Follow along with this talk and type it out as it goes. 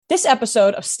This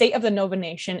episode of State of the Nova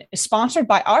Nation is sponsored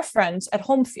by our friends at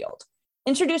Homefield.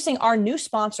 Introducing our new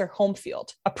sponsor,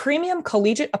 Homefield, a premium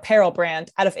collegiate apparel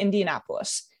brand out of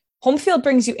Indianapolis. Homefield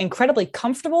brings you incredibly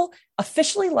comfortable,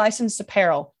 officially licensed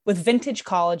apparel with vintage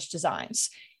college designs.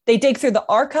 They dig through the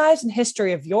archives and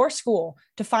history of your school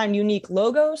to find unique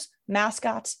logos,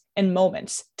 mascots, and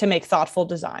moments to make thoughtful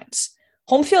designs.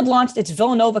 Homefield launched its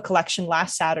Villanova collection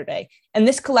last Saturday, and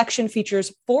this collection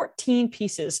features 14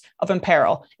 pieces of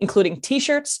apparel, including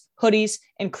t-shirts, hoodies,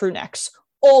 and crew necks,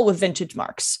 all with vintage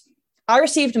marks. I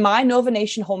received my Nova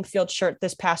Nation Homefield shirt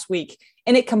this past week,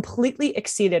 and it completely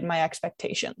exceeded my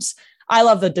expectations. I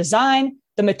love the design,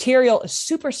 the material is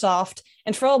super soft,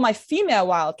 and for all my female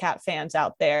Wildcat fans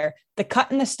out there, the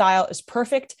cut and the style is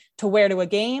perfect to wear to a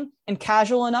game and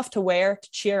casual enough to wear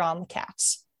to cheer on the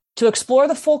Cats. To explore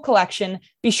the full collection,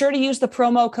 be sure to use the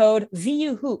promo code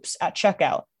VUHOOPS at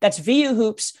checkout. That's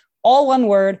VUHOOPS, all one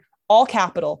word, all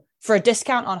capital, for a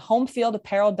discount on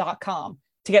homefieldapparel.com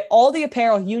to get all the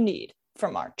apparel you need for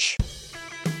March.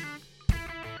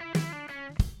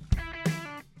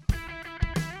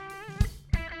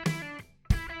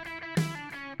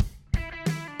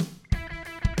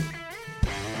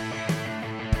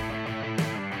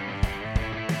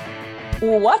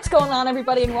 What's going on,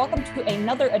 everybody, and welcome to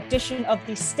another edition of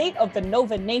the State of the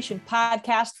Nova Nation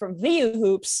podcast from VU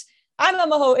Hoops. I'm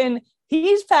Emma Houghton.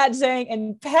 He's Pat Zhang.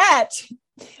 And Pat,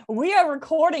 we are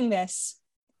recording this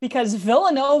because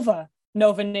Villanova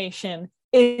Nova Nation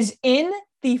is in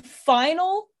the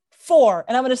Final Four.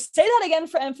 And I'm going to say that again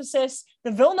for emphasis. The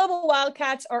Villanova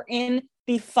Wildcats are in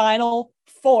the Final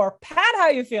Four. Pat, how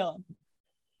are you feeling?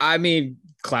 I mean,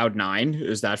 cloud nine.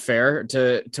 Is that fair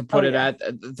to put it at?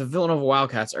 The Villanova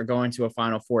Wildcats are going to a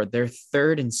Final Four. They're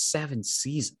third in 7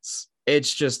 seasons.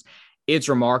 It's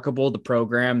remarkable, the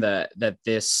program that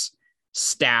this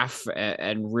staff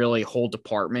and really whole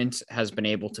department has been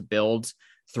able to build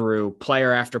through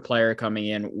player after player coming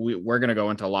in. We're going to go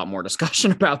into a lot more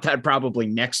discussion about that probably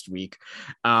next week.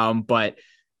 But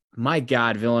my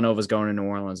God, Villanova's going to New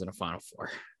Orleans in a Final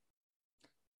Four.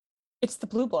 It's the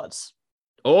Blue Bloods.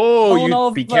 Oh,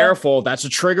 you be careful. That's a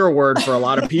trigger word for a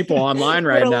lot of people online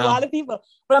right now. A lot of people.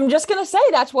 But I'm just going to say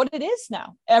that's what it is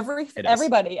now.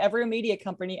 Everybody, every media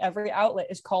company, every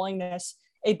outlet is calling this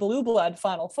a Blue Blood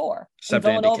Final Four. And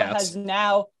Villanova has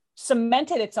now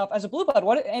cemented itself as a Blue Blood.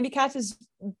 What, Andy Katz is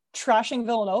trashing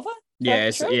Villanova? I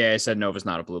said Nova's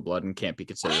not a Blue Blood and can't be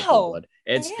considered a Blue Blood.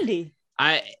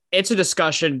 It's a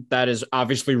discussion that is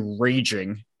obviously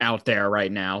raging out there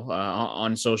right now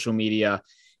on social media.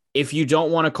 If you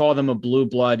don't want to call them a blue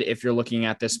blood, if you're looking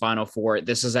at this Final Four,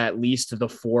 this is at least the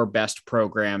 4 best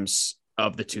programs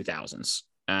of the 2000s.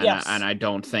 And I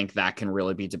don't think that can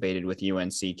really be debated with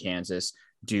UNC, Kansas,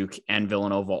 Duke, and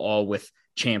Villanova, all with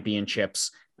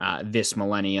championships this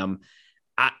millennium.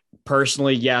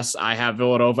 Personally, yes, I have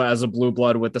Villanova as a blue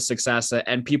blood with the success,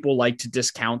 and people like to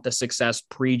discount the success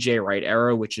pre-Jay Wright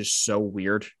era, which is so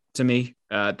weird to me,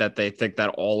 that they think that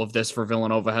all of this for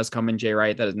Villanova has come in Jay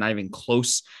Wright. That is not even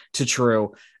close to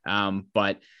true.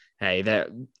 But hey, that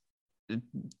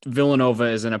Villanova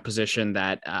is in a position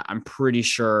that I'm pretty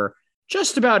sure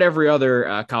just about every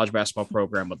other college basketball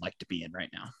program would like to be in right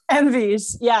now.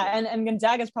 Envies. Yeah. And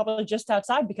Gonzaga is probably just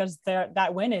outside because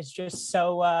that win is just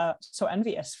so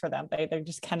envious for them. They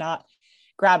just cannot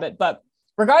grab it. But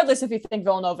regardless, if you think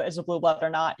Villanova is a blue blood or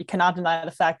not, you cannot deny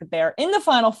the fact that they are in the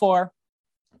Final Four.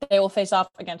 They will face off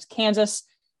against Kansas.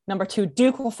 Number 2,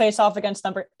 Duke will face off against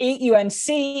number 8,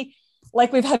 UNC.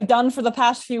 Like we've done for the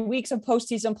past few weeks of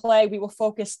postseason play, we will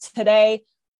focus today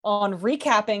on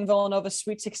recapping Villanova's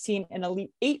Sweet 16 and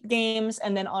Elite 8 games.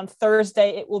 And then on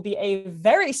Thursday, it will be a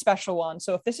very special one.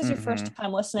 So if this is your first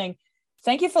time listening,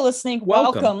 thank you for listening.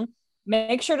 Welcome.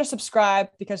 Make sure to subscribe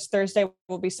because Thursday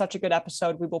will be such a good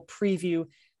episode. We will preview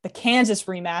the Kansas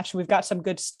rematch. We've got some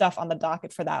good stuff on the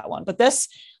docket for that one. But this,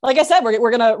 like I said, we're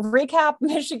going to recap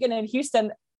Michigan and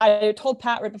Houston. I told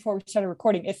Pat right before we started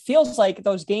recording, it feels like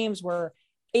those games were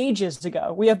ages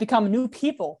ago. We have become new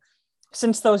people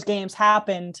since those games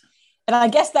happened. And I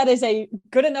guess that is a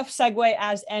good enough segue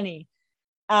as any.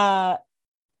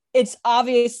 It's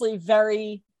obviously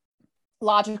very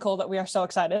logical that we are so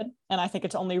excited. And I think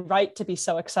it's only right to be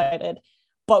so excited.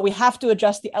 But we have to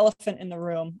address the elephant in the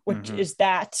room, which is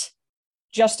that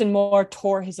Justin Moore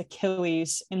tore his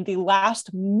Achilles in the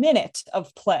last minute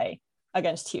of play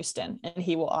against Houston, and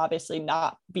he will obviously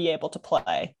not be able to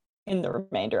play in the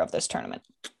remainder of this tournament.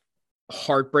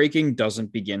 Heartbreaking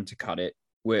doesn't begin to cut it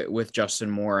with Justin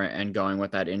Moore and going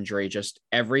with that injury. Just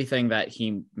everything that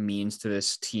he means to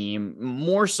this team,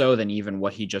 more so than even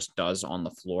what he just does on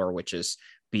the floor, which is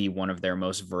be one of their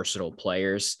most versatile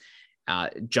players.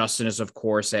 Justin is, of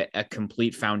course, a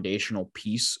complete foundational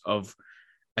piece of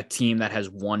a team that has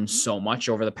won so much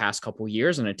over the past couple of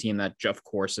years, and a team that, of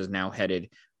course, is now headed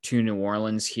to New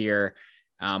Orleans here.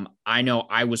 I know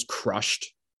I was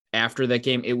crushed after that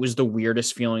game. It was the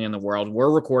weirdest feeling in the world. We're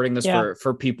recording this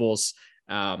for people's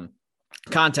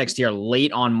context here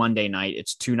late on Monday night.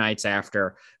 It's 2 nights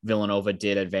after Villanova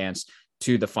did advance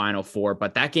to the Final Four,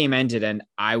 but that game ended and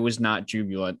I was not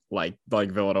jubilant like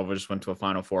Villanova just went to a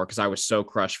Final Four, because I was so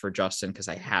crushed for Justin, because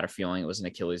I had a feeling it was an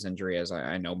Achilles injury, as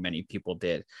I know many people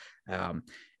did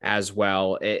as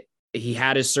well. He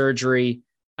had his surgery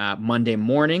Monday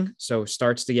morning, so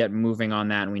starts to get moving on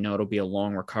that, and we know it'll be a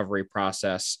long recovery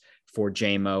process for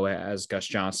JMO, as Gus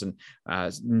Johnson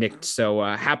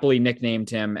happily nicknamed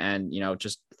him. And,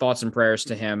 just thoughts and prayers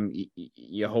to him.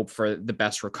 You hope for the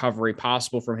best recovery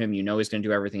possible from him. He's going to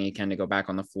do everything he can to go back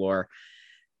on the floor.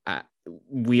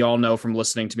 We all know from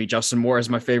listening to me, Justin Moore is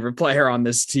my favorite player on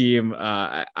this team.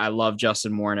 I love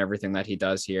Justin Moore and everything that he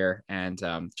does here, and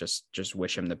just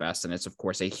wish him the best. And it's, of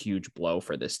course, a huge blow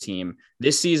for this team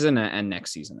this season and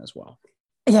next season as well.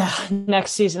 Yeah,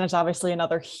 next season is obviously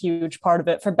another huge part of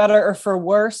it. For better or for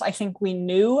worse, I think we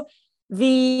knew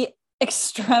the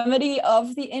extremity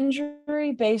of the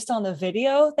injury based on the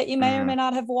video that you may or may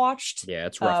not have watched. Yeah,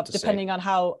 it's rough depending on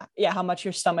how much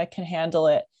your stomach can handle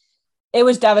it. It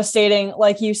was devastating.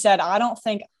 Like you said, I don't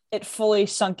think it fully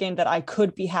sunk in that I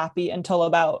could be happy until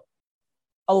about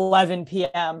 11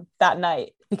 p.m. that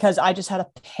night, because I just had a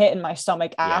pit in my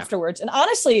stomach afterwards. And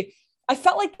honestly, I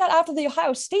felt like that after the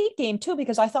Ohio State game too,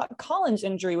 because I thought Collins'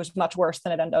 injury was much worse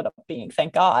than it ended up being.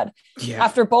 Thank God. Yeah.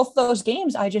 After both those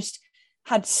games, I just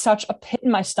had such a pit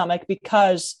in my stomach,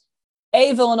 because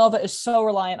Villanova is so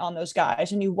reliant on those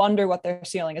guys, and you wonder what their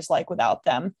ceiling is like without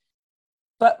them.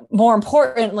 But more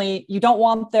importantly, you don't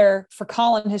want for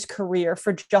Colin, his career,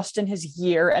 for Justin, his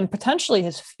year, and potentially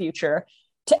his future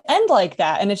to end like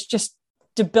that. And it's just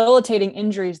debilitating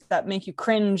injuries that make you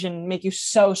cringe and make you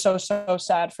so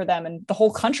sad for them. And the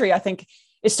whole country, I think,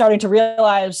 is starting to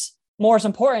realize Moore's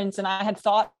importance. And I had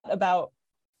thought about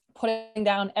putting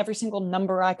down every single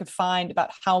number I could find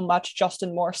about how much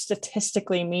Justin Moore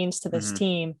statistically means to this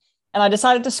team. And I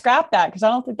decided to scrap that, because I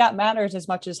don't think that matters as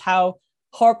much as how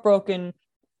heartbroken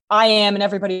I am, and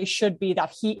everybody should be,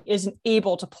 that he isn't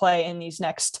able to play in this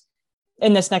next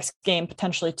game,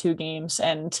 potentially 2 games.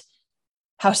 And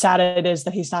how sad it is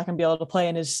that he's not going to be able to play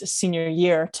in his senior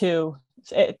year too.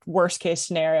 Worst case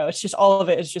scenario. It's just, all of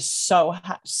it is just so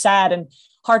sad and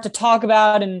hard to talk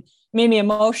about, and made me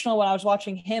emotional when I was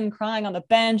watching him crying on the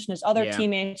bench and his other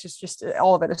teammates. It's just,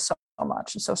 all of it is so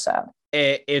much and so sad.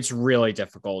 It's really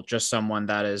difficult. Just someone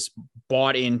that is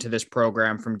bought into this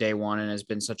program from day one and has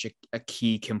been such a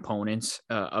key component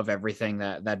of everything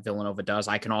that Villanova does.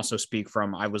 I can also speak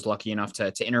from, I was lucky enough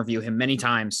to interview him many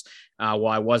times while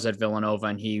I was at Villanova,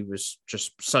 and he was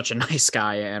just such a nice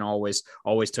guy and always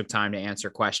took time to answer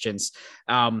questions.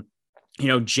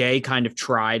 Jay kind of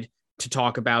tried to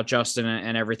talk about Justin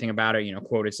and everything about it,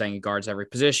 quoted saying he guards every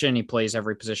position. He plays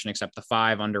every position except the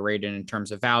 5, underrated in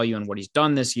terms of value and what he's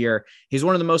done this year. He's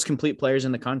one of the most complete players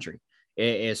in the country,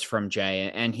 is from Jay.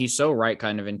 And he's so right,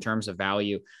 kind of in terms of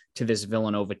value to this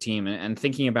Villanova team, and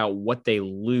thinking about what they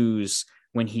lose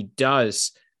when he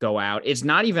does go out. It's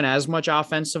not even as much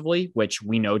offensively, which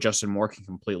we know Justin Moore can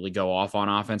completely go off on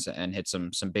offense and hit some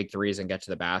big threes and get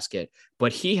to the basket,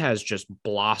 but he has just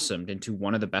blossomed into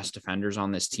one of the best defenders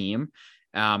on this team.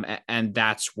 And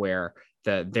that's where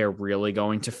they're really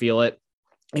going to feel it.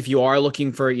 If you are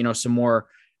looking for, some more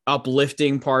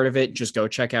uplifting part of it, just go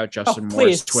check out Justin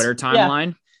Moore's Twitter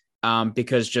timeline.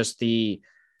 Because just the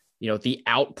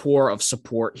outpour of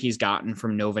support he's gotten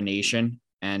from Nova Nation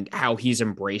and how he's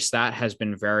embraced that has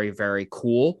been very, very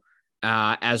cool,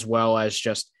 as well as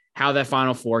just how that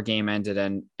Final Four game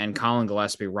ended and Colin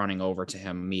Gillespie running over to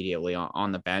him immediately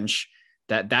on the bench.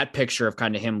 That picture of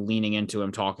kind of him leaning into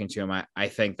him, talking to him, I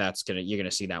think you're going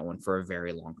to see that one for a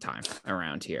very long time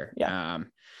around here. Yeah.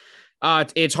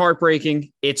 It's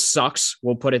heartbreaking. It sucks.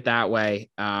 We'll put it that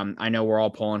way. I know we're all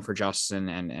pulling for Justin,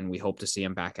 and we hope to see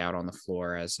him back out on the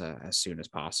floor as soon as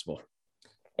possible.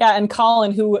 Yeah, and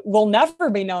Colin, who will never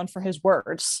be known for his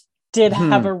words, did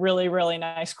have a really, really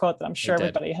nice quote that I'm sure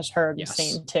everybody has heard and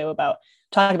seen too, about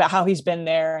talking about how he's been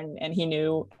there and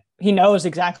he knows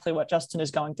exactly what Justin is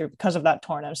going through because of that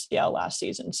torn MCL last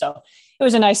season. So it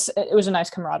was a nice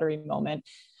camaraderie moment.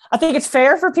 I think it's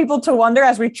fair for people to wonder,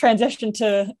 as we transition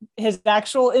to his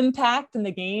actual impact in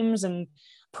the games and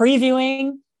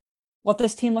previewing what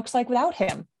this team looks like without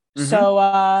him.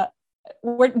 So, do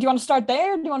you want to start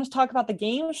there? Do you want to talk about the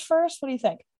games first? What do you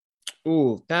think?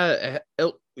 Ooh, that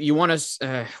you want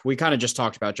to? We kind of just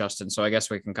talked about Justin, so I guess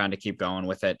we can kind of keep going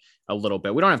with it a little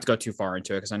bit. We don't have to go too far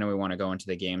into it because I know we want to go into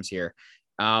the games here.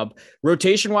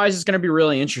 Rotation wise, it's going to be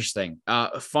really interesting.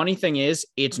 Funny thing is,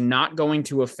 it's not going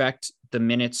to affect the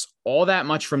minutes all that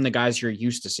much from the guys you're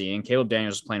used to seeing. Caleb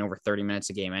Daniels is playing over 30 minutes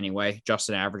a game anyway.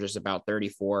 Justin averages about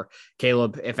 34.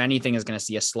 Caleb, if anything, is going to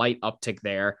see a slight uptick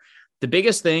there. The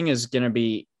biggest thing is going to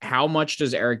be how much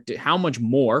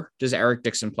more does Eric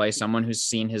Dixon play? Someone who's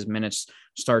seen his minutes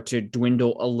start to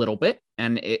dwindle a little bit.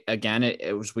 And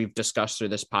it was, we've discussed through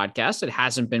this podcast, it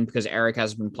hasn't been because Eric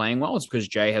hasn't been playing well. It's because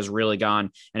Jay has really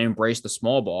gone and embraced the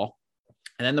small ball.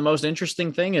 And then the most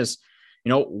interesting thing is,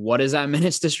 what is that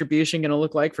minutes distribution going to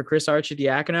look like for Chris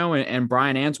Arcidiacono and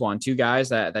Bryan Antoine, two guys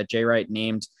that Jay Wright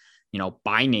named,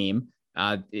 by name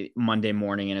Monday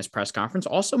morning in his press conference.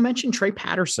 Also mentioned Trey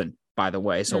Patterson, by the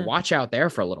way. So watch out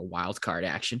there for a little wild card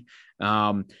action.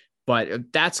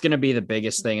 But that's going to be the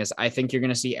biggest thing is I think you're going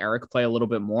to see Eric play a little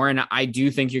bit more. And I do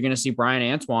think you're going to see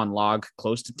Bryan Antoine log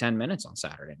close to 10 minutes on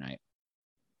Saturday night.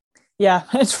 Yeah,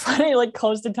 it's funny. Like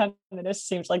close to 10 minutes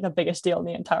seems like the biggest deal in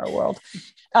the entire world.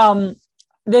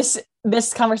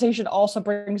 This conversation also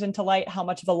brings into light how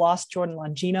much of a loss Jordan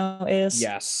Longino is.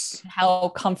 Yes. How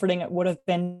comforting it would have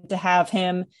been to have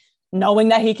him knowing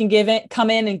that he can come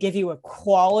in and give you a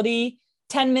quality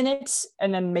 10 minutes.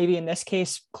 And then maybe in this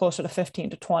case, closer to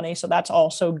 15 to 20. So that's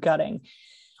also gutting.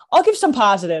 I'll give some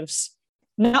positives.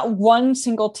 Not one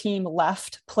single team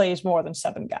left plays more than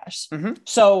 7 guys. Mm-hmm.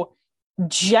 So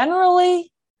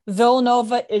generally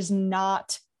Villanova is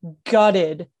not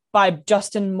gutted by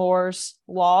Justin Moore's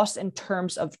loss in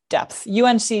terms of depth.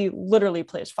 UNC literally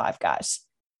plays 5 guys.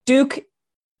 Duke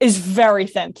is very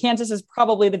thin. Kansas is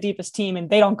probably the deepest team and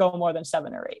they don't go more than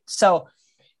 7 or 8. So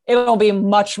it will be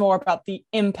much more about the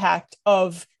impact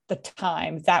of the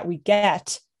time that we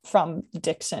get from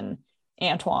Dixon,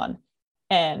 Antoine,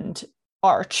 and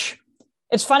Arch.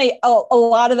 It's funny. A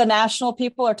lot of the national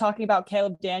people are talking about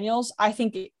Caleb Daniels. I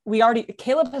think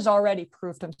Caleb has already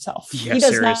proved himself. Yeah, he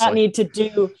does seriously. not need to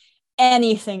do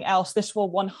anything else. This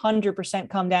will 100%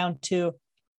 come down to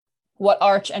what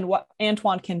Arch and what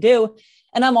Antoine can do.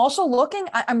 And I'm also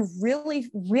I'm really,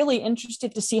 really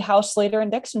interested to see how Slater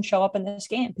and Dixon show up in this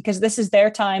game, because this is their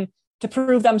time to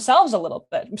prove themselves a little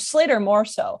bit. Slater more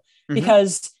so,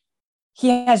 because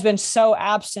he has been so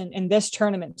absent in this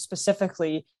tournament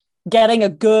specifically, getting a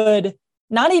good,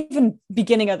 not even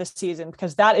beginning of the season,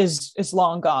 because that is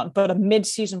long gone, but a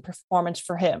mid-season performance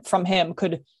from him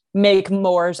could make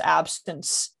Moore's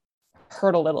absence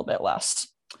hurt a little bit less.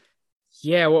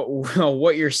 Yeah,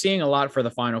 what you're seeing a lot for the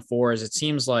Final Four is it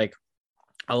seems like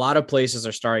a lot of places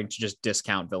are starting to just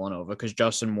discount Villanova because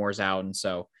Justin Moore's out. And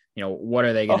so, what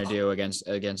are they going to do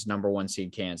against number 1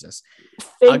 seed Kansas?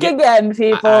 Again,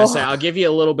 people. I'll give you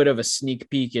a little bit of a sneak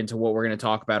peek into what we're going to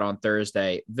talk about on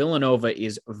Thursday. Villanova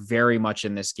is very much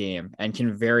in this game and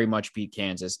can very much beat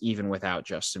Kansas even without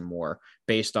Justin Moore,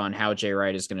 based on how Jay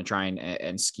Wright is going to try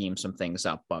and scheme some things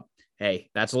up. But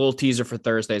hey, that's a little teaser for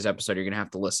Thursday's episode. You're going to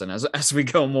have to listen as we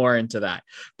go more into that.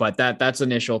 But that's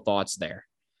initial thoughts there.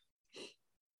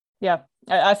 Yeah,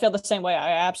 I feel the same way.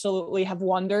 I absolutely have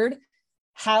wondered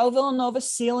how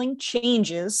Villanova's ceiling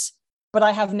changes, but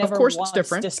I have never once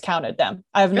discounted them.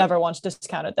 I have never once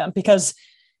discounted them, because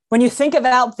when you think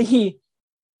about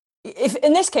if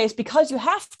in this case, because you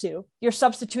have to, you're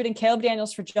substituting Caleb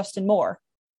Daniels for Justin Moore.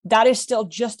 That is still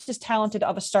just as talented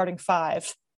of a starting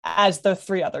 5 as the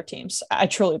 3 other teams. I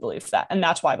truly believe that. And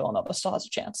that's why Villanova still has a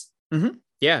chance. Mm-hmm.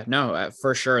 Yeah, no,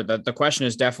 for sure. The question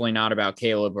is definitely not about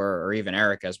Caleb or even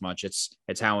Eric as much.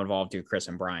 It's how involved do Chris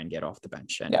and Bryan get off the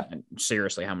bench, and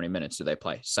seriously, how many minutes do they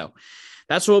play? So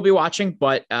that's what we'll be watching.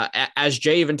 But as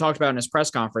Jay even talked about in his press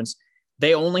conference,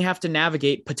 they only have to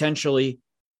navigate potentially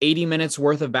 80 minutes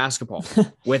worth of basketball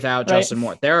without Justin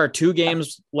Moore. There are 2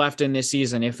 games left in this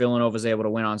season if Villanova is able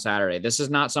to win on Saturday. This is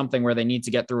not something where they need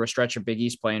to get through a stretch of Big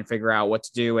East play and figure out what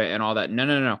to do and all that.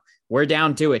 No. We're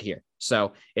down to it here.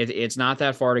 So it's not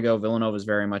that far to go. Villanova is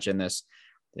very much in this.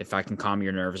 If I can calm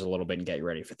your nerves a little bit and get you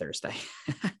ready for Thursday.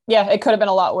 Yeah, it could have been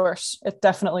a lot worse. It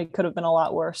definitely could have been a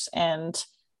lot worse. And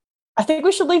I think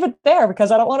we should leave it there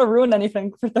because I don't want to ruin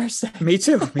anything for Thursday. Me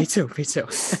too.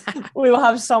 We will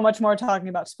have so much more talking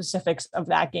about specifics of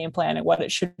that game plan and what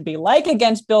it should be like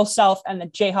against Bill Self and the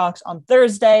Jayhawks on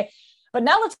Thursday. But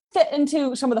now let's get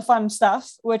into some of the fun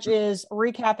stuff, which is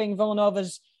recapping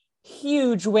Villanova's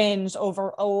huge wins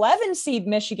over 11 seed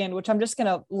Michigan, which I'm just going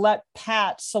to let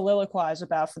Pat soliloquize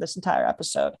about for this entire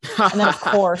episode. And then, of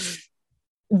course,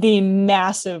 the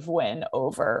massive win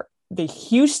over the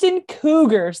Houston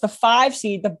Cougars, the 5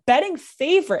 seed, the betting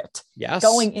favorite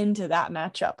going into that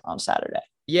matchup on Saturday.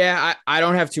 Yeah, I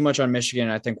don't have too much on Michigan.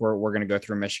 I think we're going to go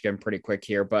through Michigan pretty quick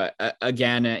here, but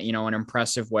again, an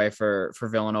impressive way for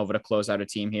Villanova to close out a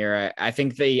team here. I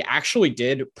think they actually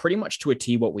did pretty much to a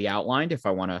T what we outlined. If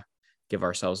I want to give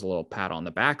ourselves a little pat on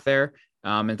the back there,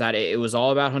 and that it was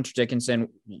all about Hunter Dickinson.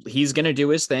 He's going to do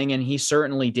his thing, and he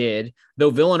certainly did.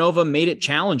 Though Villanova made it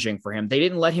challenging for him, they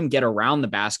didn't let him get around the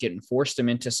basket and forced him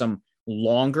into some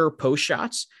longer post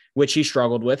shots, which he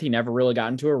struggled with. He never really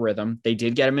got into a rhythm. They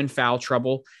did get him in foul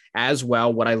trouble as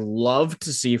well. What I love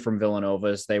to see from Villanova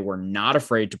is they were not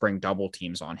afraid to bring double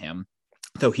teams on him,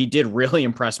 though he did really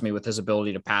impress me with his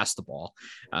ability to pass the ball.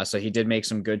 So he did make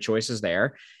some good choices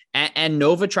there. And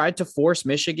Nova tried to force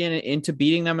Michigan into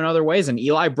beating them in other ways. And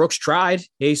Eli Brooks tried.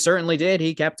 He certainly did.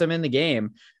 He kept them in the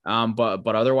game.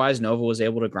 But otherwise, Nova was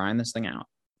able to grind this thing out.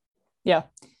 Yeah.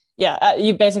 Yeah,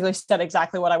 you basically said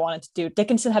exactly what I wanted to do.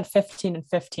 Dickinson had 15 and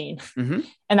 15,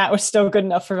 and that was still good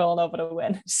enough for Villanova to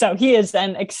win. So he is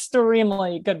an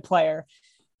extremely good player.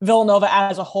 Villanova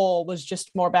as a whole was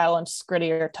just more balanced,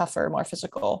 grittier, tougher, more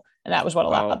physical, and that was what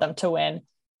allowed them to win.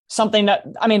 Something that,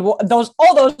 I mean, all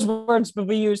those words would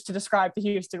be used to describe the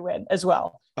Houston win as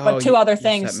well. But two other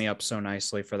things. You set me up so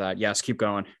nicely for that. Yes, keep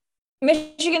going.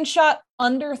 Michigan shot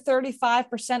under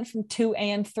 35% from 2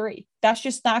 and 3. That's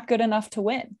just not good enough to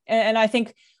win. And I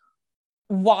think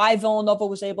why Villanova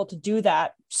was able to do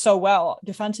that so well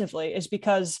defensively is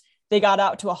because they got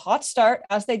out to a hot start,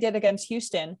 as they did against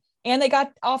Houston, and they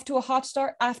got off to a hot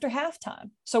start after halftime.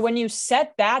 So when you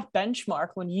set that benchmark,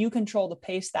 when you control the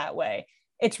pace that way,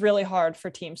 it's really hard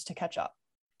for teams to catch up.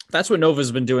 That's what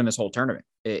Nova's been doing this whole tournament,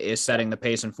 is setting the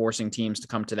pace and forcing teams to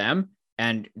come to them.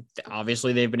 And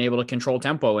obviously they've been able to control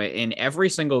tempo in every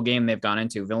single game they've gone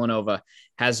into. Villanova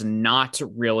has not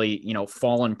really,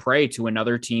 fallen prey to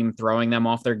another team throwing them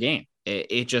off their game.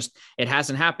 It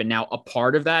hasn't happened. Now, a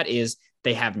part of that is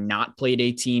they have not played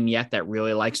a team yet that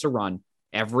really likes to run.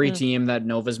 Every team that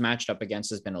Nova's matched up against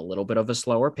has been a little bit of a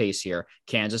slower pace here.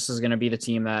 Kansas is going to be the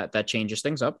team that changes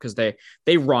things up because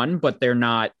they run, but they're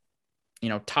not,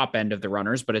 top end of the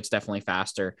runners, but it's definitely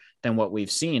faster than what we've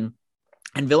seen.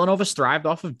 And Villanova's thrived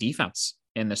off of defense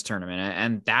in this tournament.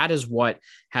 And that is what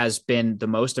has been the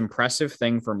most impressive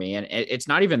thing for me. And it's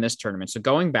not even this tournament. So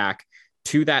going back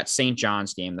to that St.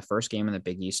 John's game, the first game in the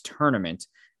Big East tournament,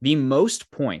 the most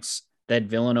points that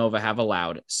Villanova have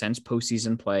allowed since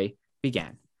postseason play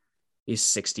began is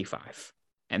 65.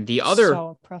 And the other,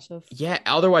 so impressive. Yeah.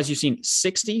 Otherwise you've seen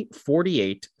 60,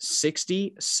 48,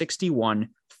 60, 61,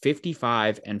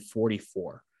 55, and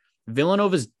 44.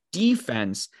 Villanova's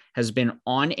defense has been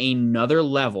on another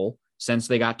level since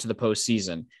they got to the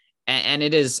postseason. And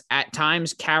it is at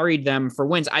times carried them for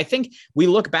wins. I think we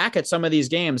look back at some of these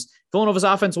games, Villanova's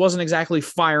offense wasn't exactly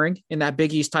firing in that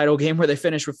Big East title game where they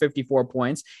finished with 54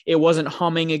 points. It wasn't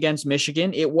humming against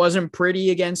Michigan. It wasn't pretty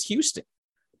against Houston,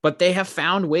 but they have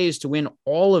found ways to win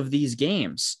all of these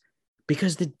games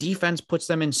because the defense puts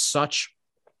them in such,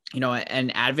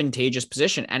 an advantageous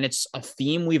position. And it's a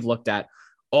theme we've looked at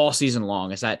all season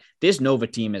long, is that this Nova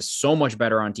team is so much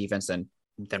better on defense than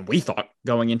we thought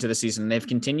going into the season. They've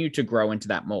continued to grow into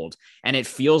that mold. And it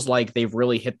feels like they've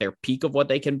really hit their peak of what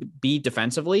they can be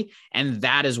defensively. And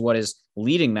that is what is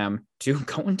leading them to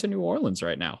go into New Orleans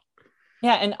right now.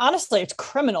 Yeah. And honestly, it's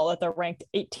criminal that they're ranked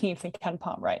 18th in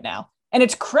KenPom right now. And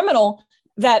it's criminal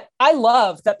that I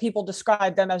love that people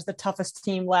describe them as the toughest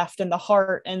team left and the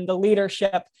heart and the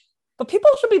leadership. But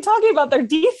people should be talking about their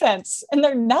defense, and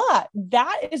they're not.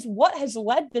 That is what has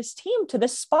led this team to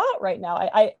this spot right now.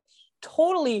 I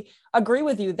totally agree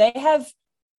with you. They have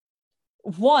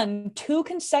won 2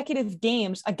 consecutive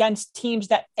games against teams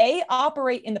that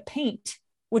operate in the paint,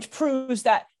 which proves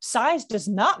that size does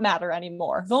not matter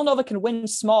anymore. Villanova can win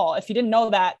small. If you didn't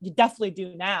know that, you definitely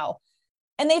do now.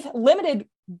 And they've limited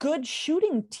good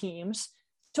shooting teams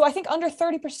to, I think, under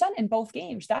 30% in both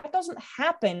games. That doesn't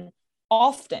happen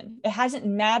often. It hasn't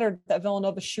mattered that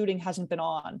Villanova's shooting hasn't been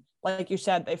on. Like you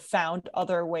said, they've found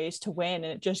other ways to win.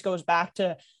 And it just goes back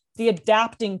to the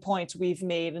adapting points we've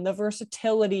made and the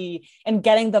versatility and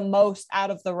getting the most out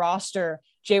of the roster.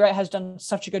 Jay Wright has done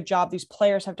such a good job. These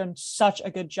players have done such a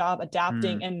good job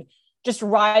adapting and just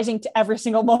rising to every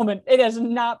single moment. It has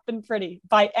not been pretty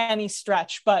by any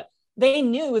stretch, but they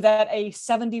knew that a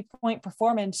 70-point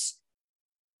performance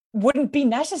wouldn't be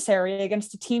necessary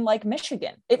against a team like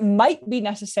Michigan. It might be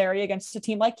necessary against a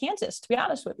team like Kansas, to be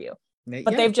honest with you.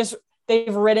 But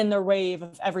they've ridden the wave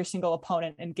of every single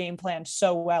opponent and game planned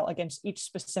so well against each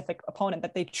specific opponent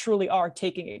that they truly are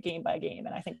taking it game by game.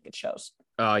 And I think it shows.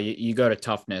 You go to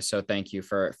toughness. So thank you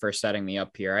for setting me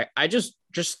up here. I just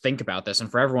think about this, and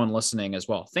for everyone listening as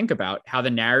well, think about how the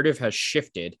narrative has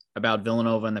shifted about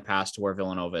Villanova in the past to where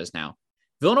Villanova is now.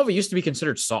 Villanova used to be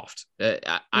considered soft.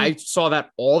 I saw that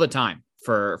all the time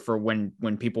for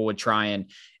when people would try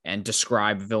and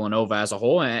describe Villanova as a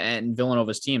whole and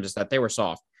Villanova's teams, is that they were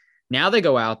soft. Now they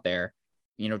go out there,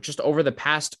 just over the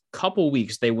past couple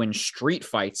weeks, they win street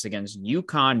fights against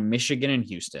UConn, Michigan, and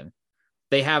Houston.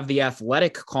 They have The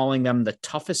Athletic calling them the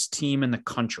toughest team in the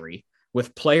country,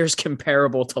 with players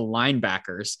comparable to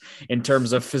linebackers in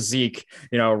terms of physique,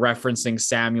 referencing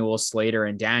Samuel, Slater,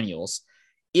 and Daniels.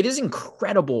 It is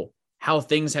incredible how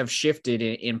things have shifted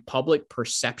in public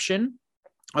perception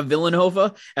of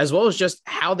Villanova, as well as just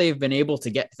how they've been able to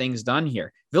get things done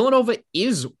here. Villanova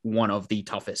is one of the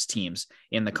toughest teams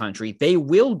in the country. They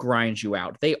will grind you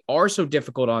out. They are so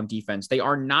difficult on defense. They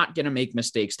are not going to make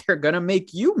mistakes. They're going to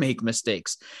make you make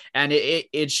mistakes. And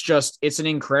it's an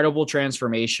incredible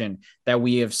transformation that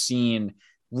we have seen,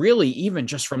 really, even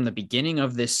just from the beginning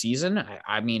of this season.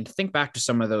 I mean, think back to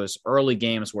some of those early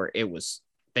games where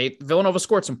Villanova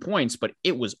scored some points, but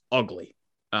it was ugly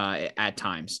at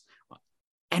times.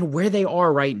 And where they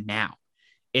are right now,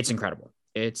 it's incredible.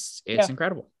 It's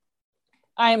incredible.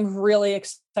 I'm really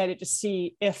excited to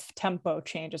see if tempo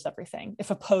changes everything,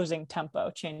 if opposing tempo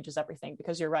changes everything,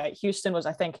 because you're right. Houston was,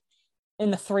 I think,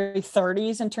 in the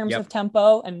 330s in terms of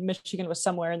tempo, and Michigan was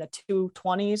somewhere in the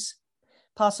 220s,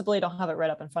 possibly. I don't have it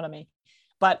right up in front of me.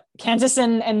 But Kansas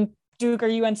and Duke or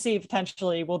UNC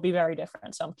potentially will be very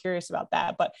different. So I'm curious about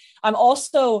that. But I'm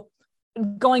also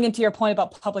going into your point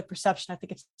about public perception. I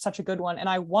think it's such a good one. And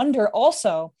I wonder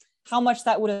also how much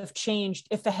that would have changed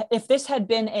if this had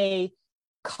been a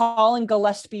Colin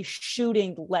Gillespie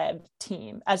shooting led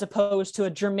team, as opposed to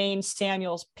a Jermaine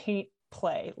Samuels paint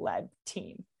play led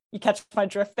team. You catch my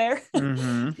drift there?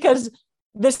 Mm-hmm. Because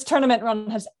this tournament run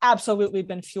has absolutely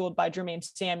been fueled by Jermaine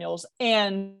Samuels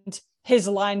and his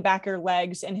linebacker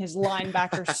legs and his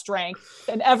linebacker strength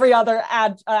and every other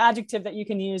adjective that you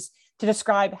can use to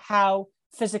describe how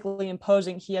physically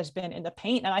imposing he has been in the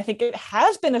paint. And I think it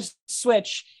has been a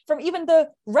switch from even the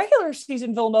regular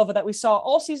season Villanova that we saw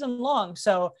all season long.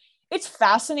 So it's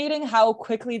fascinating how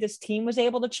quickly this team was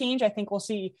able to change. I think we'll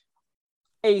see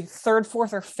a third,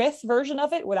 fourth, or fifth version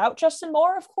of it without Justin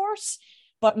Moore, of course.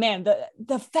 But man,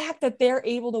 the fact that they're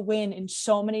able to win in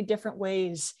so many different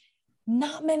ways,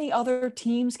 not many other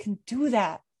teams can do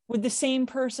that with the same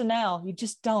personnel. You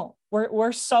just don't.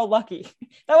 We're so lucky.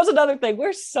 That was another thing.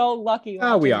 We're so lucky.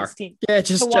 Oh, we are. This team. Yeah,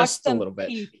 just a little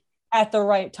bit. At the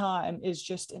right time is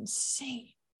just insane.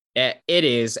 It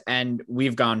is, and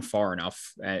we've gone far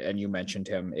enough. And you mentioned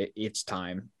him. It's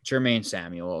time. Jermaine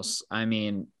Samuels. I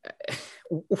mean,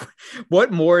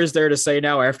 what more is there to say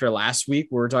now after last week?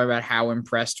 We were talking about how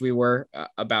impressed we were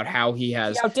about how he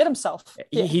outdid himself.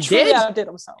 He did outdid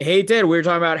himself. He did. We were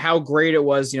talking about how great it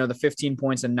was, the 15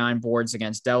 points and 9 boards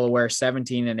against Delaware,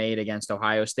 17 and 8 against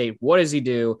Ohio State. What does he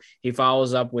do? He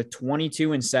follows up with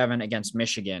 22 and 7 against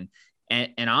Michigan.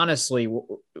 And honestly,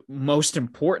 most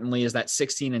importantly, is that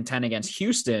 16 and 10 against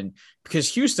Houston,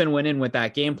 because Houston went in with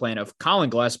that game plan of Colin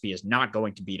Gillespie is not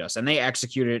going to beat us. And they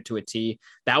executed it to a T.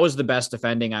 That was the best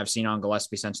defending I've seen on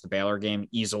Gillespie since the Baylor game,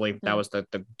 easily. That was the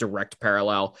direct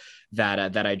parallel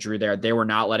that I drew there. They were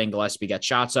not letting Gillespie get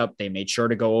shots up. They made sure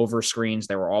to go over screens.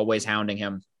 They were always hounding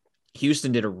him.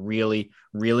 Houston did a really,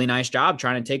 really nice job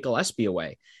trying to take Gillespie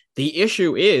away. The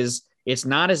issue is, it's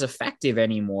not as effective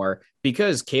anymore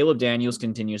because Caleb Daniels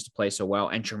continues to play so well,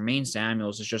 and Jermaine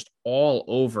Samuels is just all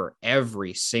over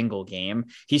every single game.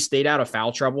 He stayed out of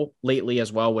foul trouble lately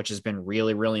as well, which has been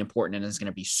really, really important and is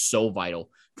going to be so vital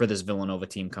for this Villanova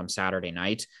team come Saturday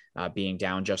night, being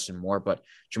down Justin Moore. But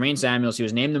Jermaine Samuels, he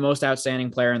was named the most outstanding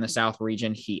player in the South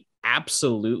region. He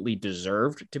absolutely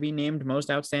deserved to be named most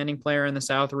outstanding player in the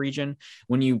South region.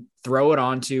 When you throw it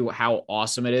onto how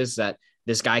awesome it is that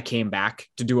this guy came back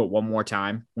to do it one more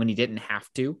time when he didn't have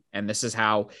to. And this is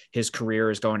how his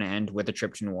career is going to end, with a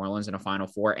trip to New Orleans in a Final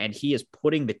Four. And he is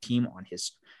putting the team on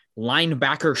his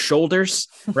linebacker shoulders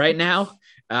right now.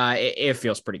 It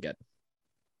feels pretty good.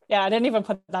 Yeah, I didn't even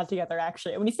put that together,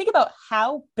 actually. When you think about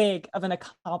how big of an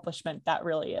accomplishment that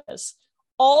really is,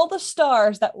 all the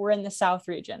stars that were in the South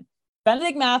region,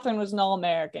 Benedict Mathurin was an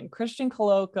All-American, Christian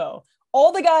Coloco,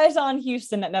 all the guys on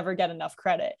Houston that never get enough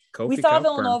credit. We thought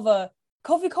Villanova...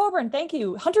 Kofi Coburn, thank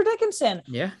you. Hunter Dickinson.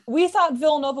 Yeah. We thought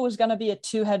Villanova was going to be a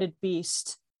two-headed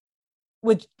beast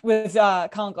with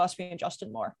Colin Gillespie and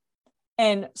Justin Moore.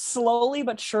 And slowly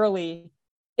but surely,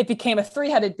 it became a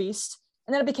three-headed beast.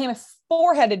 And then it became a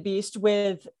four-headed beast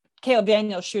with Caleb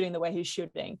Daniels shooting the way he's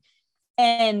shooting.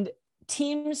 And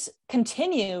teams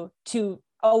continue to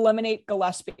eliminate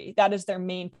Gillespie. That is their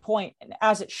main point, and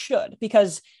as it should,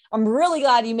 because I'm really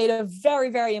glad you made a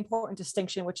very, very important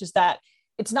distinction, which is that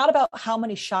it's not about how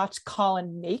many shots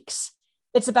Colin makes.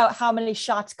 It's about how many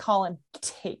shots Colin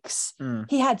takes.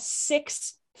 He had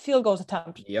 6 field goal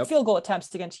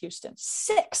attempts against Houston.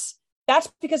 6.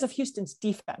 That's because of Houston's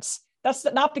defense. That's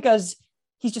not because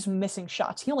he's just missing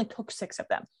shots. He only took 6 of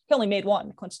them. He only made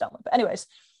 1, coincidentally. But anyways,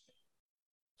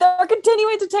 they're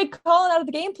continuing to take Colin out of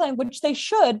the game plan, which they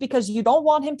should, because you don't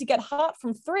want him to get hot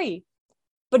from 3.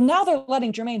 But now they're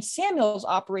letting Jermaine Samuels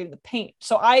operate in the paint.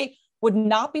 So I would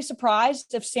not be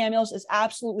surprised if Samuels is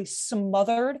absolutely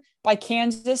smothered by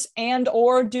Kansas and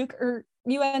or Duke or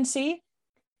UNC.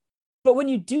 But when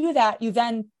you do that, you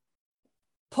then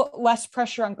put less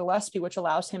pressure on Gillespie, which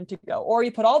allows him to go. Or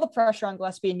you put all the pressure on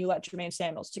Gillespie and you let Jermaine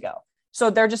Samuels to go. So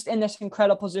they're just in this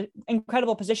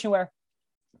incredible position where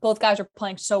both guys are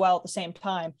playing so well at the same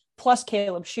time, plus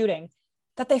Caleb shooting,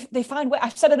 that they find way.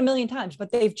 I've said it a million times,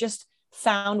 but they've just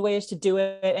found ways to do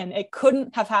it. And it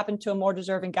couldn't have happened to a more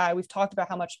deserving guy. We've talked about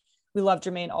how much we love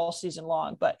Jermaine all season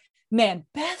long, but man,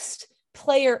 best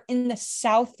player in the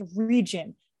South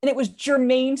region. And it was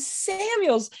Jermaine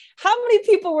Samuels. How many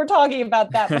people were talking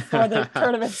about that before the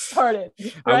tournament started?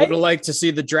 Right? I would have liked to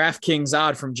see the DraftKings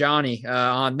odd from Johnny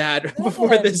on that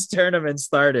before this tournament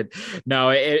started. No,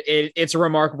 it's a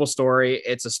remarkable story.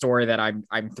 It's a story that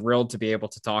I'm thrilled to be able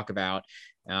to talk about.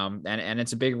 And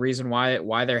it's a big reason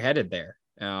why they're headed there.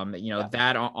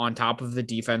 That on top of the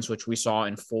defense, which we saw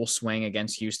in full swing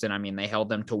against Houston. I mean, they held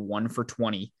them to 1 for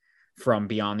 20 from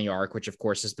beyond the arc, which of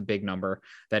course is the big number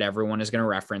that everyone is going to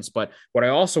reference. But what I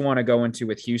also want to go into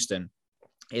with Houston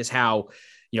is how,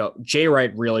 Jay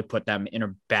Wright really put them in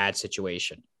a bad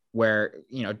situation where,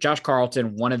 Josh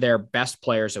Carlton, one of their best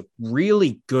players, a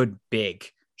really good big,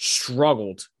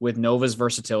 struggled with Nova's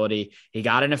versatility. He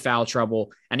got into foul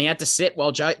trouble and he had to sit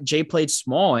while Jay played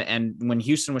small. And when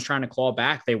Houston was trying to claw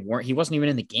back, he wasn't even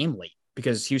in the game late,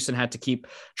 because Houston had to keep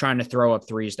trying to throw up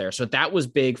threes there. So that was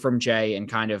big from Jay and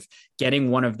kind of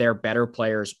getting one of their better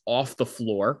players off the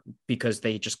floor because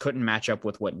they just couldn't match up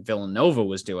with what Villanova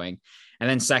was doing. And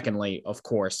then secondly, of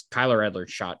course, Kyler Edler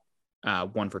shot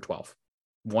 1 for 12.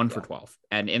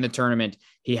 And in the tournament,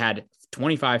 he had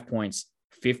 25 points,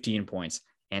 15 points,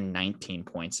 and 19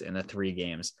 points in the 3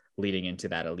 games leading into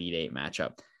that Elite 8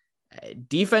 matchup.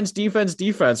 Defense.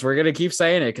 We're going to keep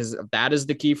saying it because that is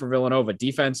the key for Villanova.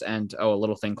 Defense and a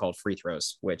little thing called free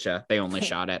throws, which they only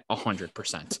shot at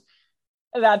 100%.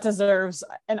 That deserves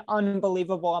an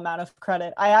unbelievable amount of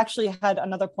credit. I actually had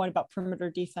another point about perimeter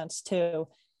defense too.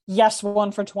 Yes,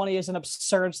 1 for 20 is an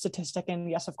absurd statistic.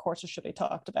 And yes, of course, it should be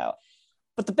talked about.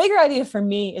 But the bigger idea for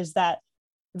me is that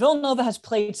Villanova has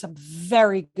played some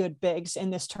very good bigs in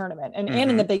this tournament and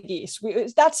in the Big East.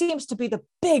 That seems to be the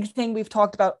big thing we've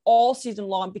talked about all season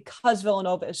long because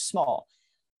Villanova is small.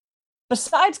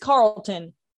 Besides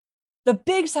Carlton, the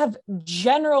bigs have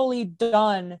generally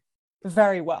done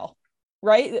very well,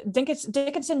 right?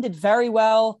 Dickinson did very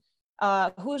well.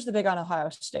 Who was the big on Ohio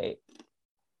State?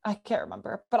 I can't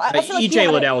remember, but I feel like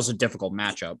EJ Liddell is a difficult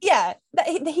matchup. Yeah,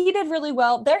 he did really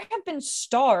well. There have been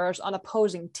stars on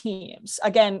opposing teams.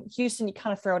 Again, Houston, you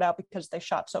kind of throw it out because they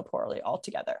shot so poorly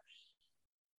altogether.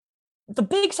 The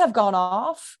bigs have gone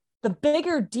off. The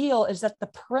bigger deal is that the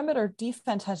perimeter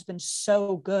defense has been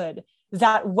so good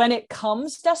that when it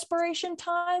comes desperation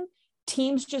time,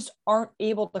 teams just aren't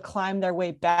able to climb their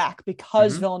way back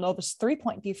because Villanova's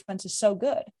 3-point defense is so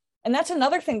good. And that's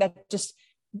another thing that just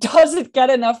doesn't get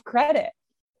enough credit.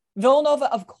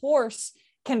 Villanova, of course,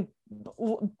 can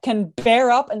bear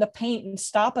up in the paint and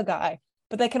stop a guy,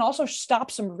 but they can also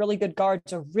stop some really good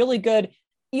guards. A really good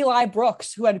Eli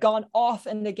Brooks, who had gone off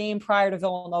in the game prior to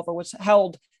Villanova, was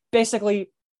held basically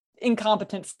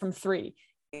incompetent from 3.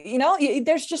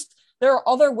 There are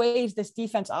other ways this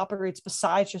defense operates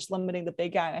besides just limiting the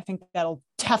big guy. And I think that'll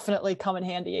definitely come in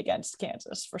handy against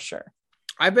Kansas for sure.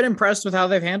 I've been impressed with how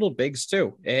they've handled bigs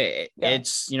too.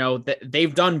 It's,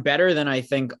 they've done better than I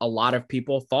think a lot of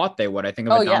people thought they would. I think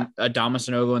of Adama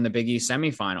Sanogo in the Big East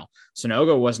semifinal.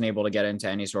 Sanogo wasn't able to get into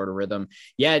any sort of rhythm.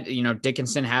 Yeah,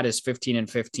 Dickinson had his 15 and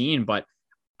 15, but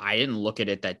I didn't look at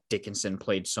it that Dickinson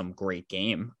played some great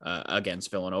game against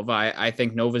Villanova. I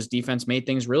think Nova's defense made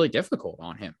things really difficult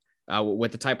on him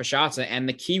with the type of shots. And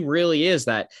the key really is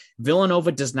that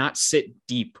Villanova does not sit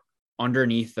deep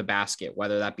underneath the basket,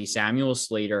 whether that be Samuel,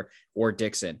 Slater, or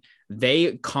Dixon.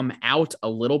 They come out a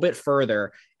little bit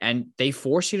further and they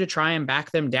force you to try and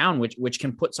back them down, which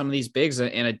can put some of these bigs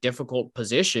in a difficult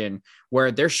position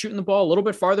where they're shooting the ball a little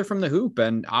bit farther from the hoop.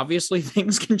 And obviously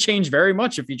things can change very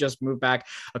much if you just move back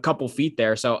a couple feet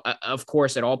there. So of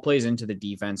course it all plays into the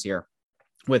defense here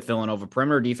with Villanova.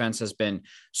 Perimeter defense has been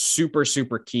super,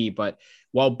 super key, but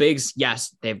while bigs,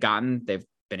 yes, they've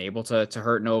been able to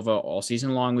hurt Nova all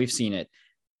season long. We've seen it.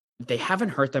 they haven't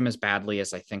hurt them as badly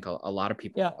as I think a lot of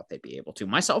people thought they'd be able to,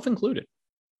 myself included.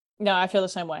 No, I feel the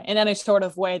same way. In any sort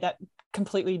of way that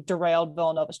completely derailed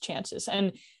Villanova's chances.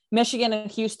 And Michigan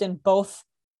and Houston both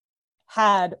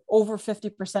had over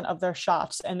 50% of their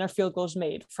shots and their field goals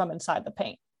made from inside the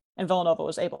paint. And Villanova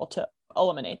was able to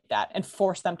eliminate that and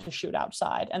force them to shoot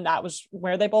outside. And that was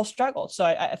where they both struggled. So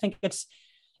I think it's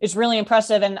really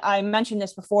impressive. And I mentioned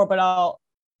this before, but I'll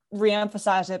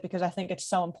reemphasize it because I think it's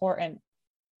so important.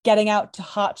 Getting out to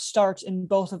hot starts in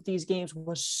both of these games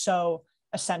was so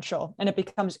essential. And it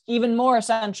becomes even more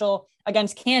essential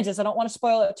against Kansas. I don't want to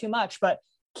spoil it too much, but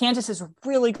Kansas is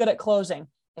really good at closing.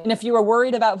 And if you were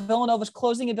worried about Villanova's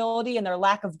closing ability and their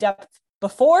lack of depth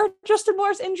before Justin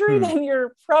Moore's injury, then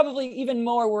you're probably even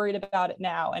more worried about it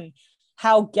now and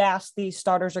how gassed these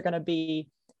starters are going to be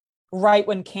right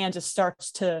when Kansas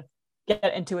starts to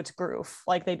get into its groove,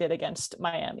 like they did against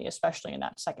Miami, especially in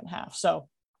that second half. So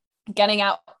getting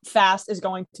out fast is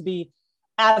going to be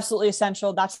absolutely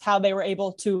essential. That's how they were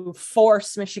able to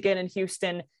force Michigan and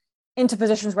Houston into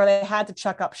positions where they had to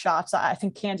chuck up shots. I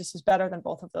think Kansas is better than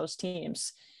both of those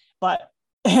teams, but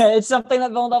it's something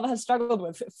that Villanova has struggled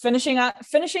with, finishing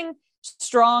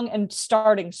strong and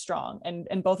starting strong.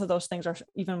 And both of those things are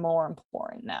even more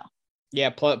important now. Yeah,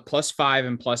 +5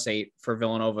 and +8 for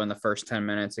Villanova in the first 10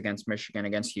 minutes against Michigan,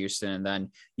 against Houston. And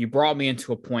then you brought me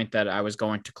into a point that I was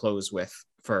going to close with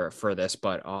for this,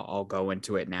 but I'll go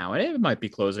into it now. And it might be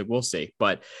closing. We'll see.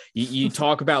 But you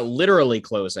talk about literally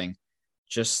closing.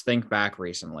 Just think back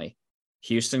recently.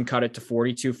 Houston cut it to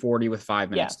 42-40 with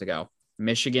 5 minutes to go.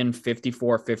 Michigan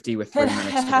 54-50 with 3 minutes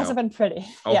to go. It hasn't been pretty.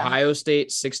 Ohio State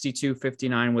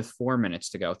 62-59 with 4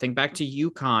 minutes to go. Think back to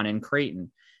UConn and Creighton.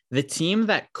 The team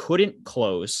that couldn't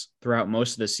close throughout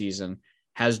most of the season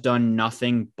has done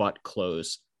nothing but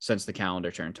close since the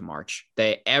calendar turned to March.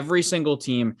 Every single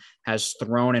team has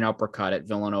thrown an uppercut at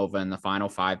Villanova in the final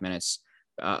 5 minutes.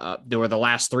 There were the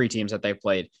last 3 teams that they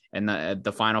played in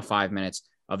the final 5 minutes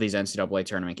of these NCAA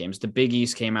tournament games. The Big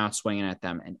East came out swinging at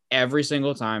them, and every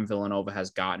single time Villanova has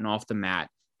gotten off the mat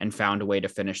and found a way to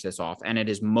finish this off. And it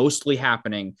is mostly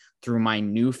happening through my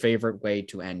new favorite way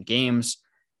to end games,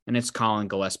 and it's Colin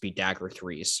Gillespie dagger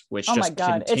threes, which just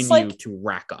continue to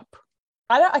rack up.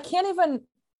 I can't even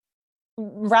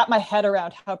wrap my head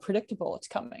around how predictable it's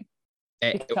coming.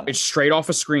 It's straight off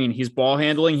a screen. He's ball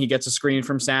handling. He gets a screen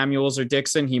from Samuels or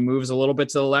Dixon. He moves a little bit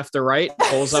to the left or right,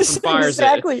 pulls up and fires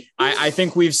exactly. It. I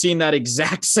think we've seen that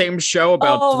exact same show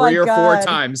about 3 or 4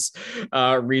 times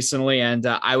recently, and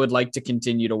I would like to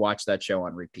continue to watch that show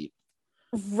on repeat.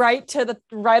 Right to the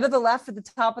right of the left at the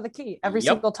top of the key every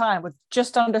single time with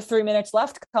just under 3 minutes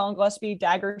left. Colin Gillespie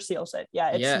dagger seals it.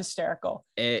 Yeah, it's hysterical.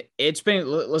 It's been,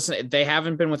 listen, they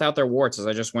haven't been without their warts as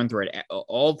I just went through it.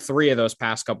 All 3 of those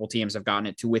past couple teams have gotten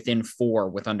it to within 4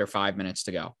 with under 5 minutes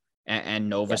to go. And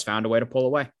Nova's found a way to pull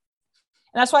away.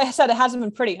 And that's why I said it hasn't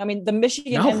been pretty. I mean, the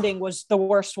Michigan ending was the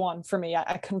worst one for me.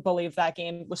 I couldn't believe that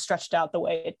game was stretched out the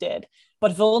way it did.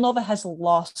 But Villanova has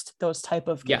lost those type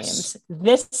of games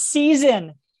this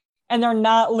season, and they're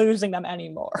not losing them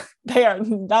anymore. They are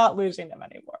not losing them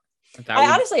anymore.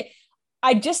 Honestly,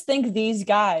 I just think these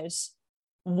guys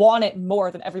want it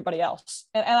more than everybody else.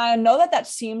 And I know that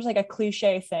seems like a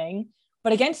cliche thing,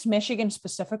 but against Michigan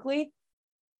specifically,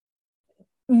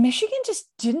 Michigan just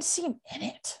didn't seem in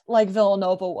it like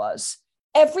Villanova was.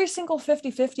 Every single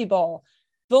 50-50 ball,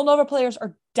 Villanova players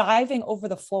are diving over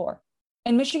the floor,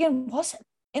 and Michigan wasn't.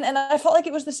 And I felt like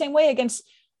it was the same way against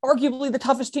arguably the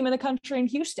toughest team in the country in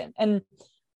Houston. And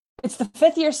it's the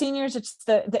 5th-year seniors. It's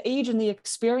the age and the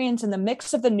experience and the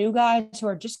mix of the new guys who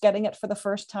are just getting it for the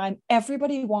first time.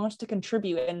 Everybody wants to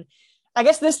contribute. And I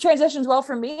guess this transitions well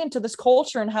for me into this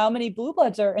culture and how many Blue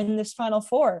Bloods are in this Final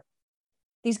Four.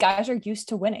 These guys are used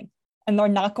to winning, and they're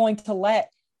not going to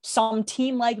let some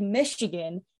team like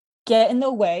Michigan get in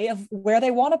the way of where they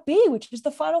want to be, which is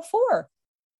the Final Four.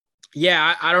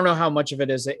 Yeah, I don't know how much of it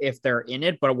is if they're in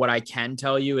it, but what I can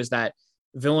tell you is that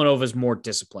Villanova is more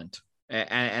disciplined,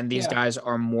 and these guys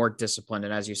are more disciplined.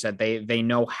 And as you said, they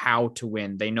know how to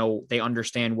win. They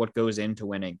understand what goes into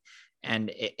winning.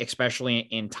 And especially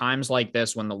in times like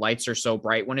this, when the lights are so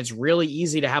bright, when it's really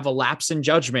easy to have a lapse in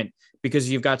judgment because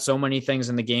you've got so many things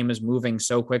and the game is moving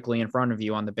so quickly in front of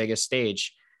you on the biggest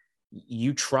stage,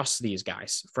 you trust these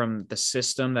guys from the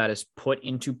system that is put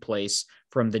into place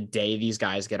from the day these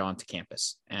guys get onto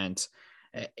campus. And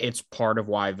it's part of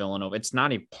why Villanova, it's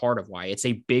not a part of why, it's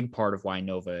a big part of why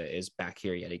Nova is back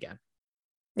here yet again.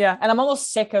 Yeah. And I'm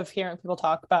almost sick of hearing people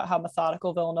talk about how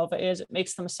methodical Villanova is. It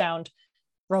makes them sound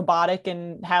robotic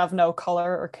and have no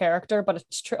color or character, but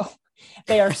it's true.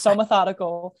 They are so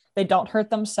methodical. They don't hurt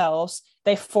themselves.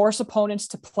 They force opponents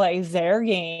to play their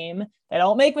game. They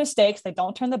don't make mistakes. They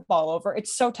don't turn the ball over.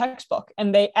 It's so textbook,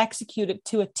 and they execute it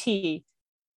to a T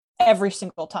every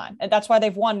single time. And that's why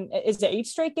they've won. Is it 8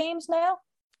 straight games now?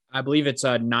 I believe it's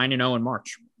 9-0 in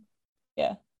March.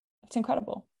 Yeah. It's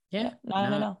incredible. Yeah.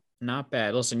 9-0. Not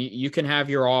bad. Listen, you can have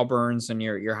your Auburns and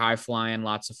your high flying,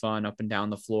 lots of fun up and down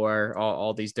the floor,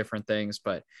 all these different things,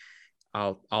 but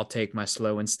I'll take my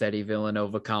slow and steady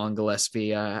Villanova Colin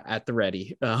Gillespie at the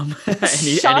ready.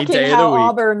 Any day of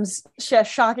the week.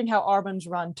 Shocking how Auburn's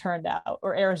run turned out,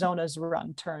 or Arizona's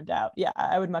run turned out. Yeah,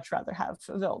 I would much rather have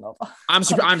Villanova.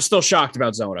 I'm still shocked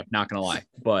about Zona, not gonna lie,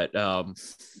 but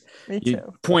me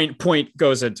too. Point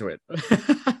goes into it.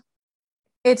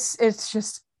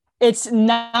 It's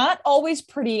not always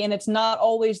pretty, and it's not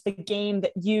always the game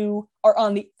that you are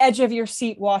on the edge of your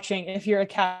seat watching if you're a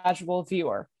casual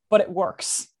viewer, but it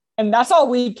works. And that's all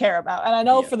we care about. And I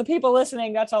know for the people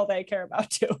listening, that's all they care about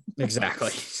too.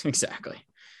 Exactly.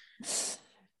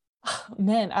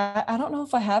 Man, I don't know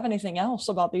if I have anything else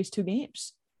about these two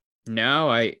games. No,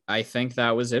 I think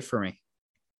that was it for me.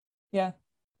 Yeah.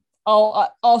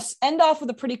 I'll end off with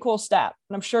a pretty cool stat,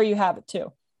 and I'm sure you have it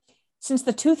too. Since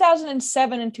the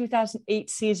 2007 and 2008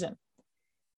 season,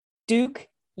 Duke,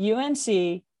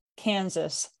 UNC,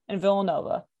 Kansas, and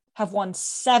Villanova have won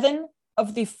 7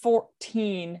 of the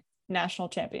 14 national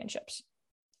championships.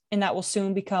 And that will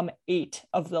soon become 8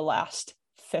 of the last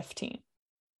 15.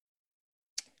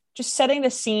 Just setting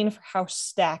the scene for how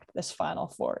stacked this Final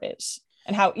Four is,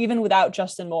 and how even without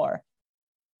Justin Moore,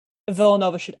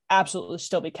 Villanova should absolutely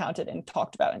still be counted and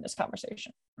talked about in this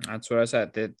conversation. That's what I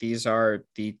said, that these are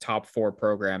the top 4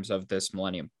 programs of this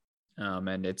millennium.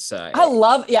 And it's I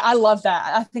love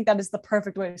that. I think that is the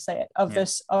perfect way to say it of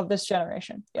this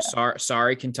generation. Yeah.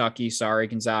 Sorry Kentucky, sorry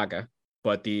Gonzaga,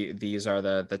 but these are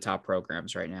the top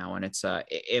programs right now, and it's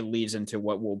it leads into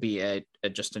what will be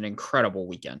just an incredible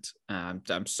weekend.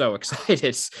 I'm so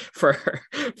excited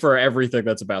for everything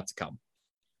that's about to come.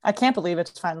 I can't believe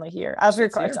it's finally here. As we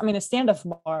record, I mean, it's the end of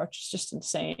March. It's just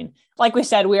insane. Like we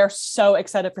said, we are so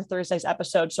excited for Thursday's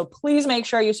episode. So please make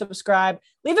sure you subscribe.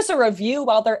 Leave us a review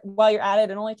while you're at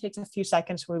it. It only takes a few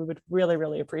seconds. We would really,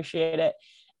 really appreciate it.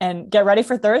 And get ready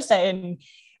for Thursday. And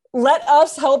let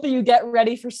us help you get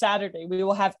ready for Saturday. We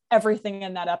will have everything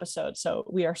in that episode. So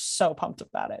we are so pumped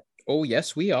about it. Oh,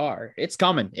 yes, we are. It's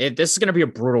coming. This is going to be a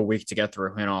brutal week to get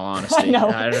through, in all honesty. I know.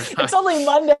 It's only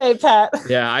Monday, Pat.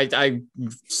 Yeah, I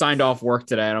signed off work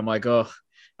today, and I'm like, oh,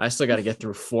 I still got to get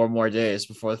through 4 more days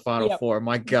before the Final Four.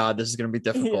 My God, this is going to be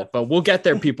difficult. But we'll get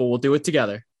there, people. We'll do it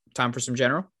together. Time for some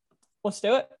general? Let's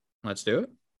do it. Let's do it.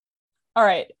 All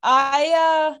right.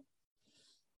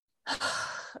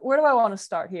 Where do I want to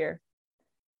start here?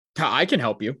 I can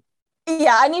help you.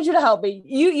 Yeah, I need you to help me.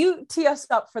 You tee us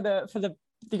up for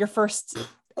your first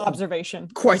observation.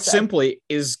 Quite simply,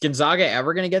 is Gonzaga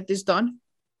ever going to get this done?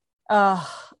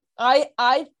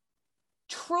 I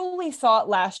truly thought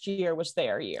last year was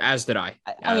their year. As did I.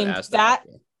 I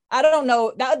don't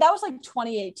know. That was like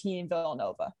 2018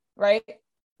 Villanova, right?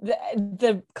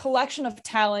 The collection of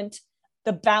talent,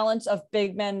 the balance of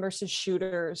big men versus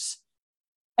shooters,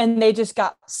 and they just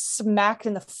got smacked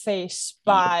in the face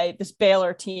by this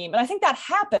Baylor team. And I think that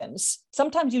happens.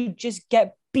 Sometimes you just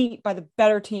get beat by the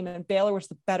better team, and Baylor was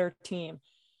the better team.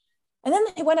 And then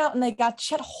they went out and they got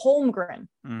Chet Holmgren,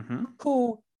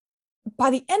 who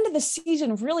by the end of the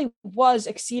season really was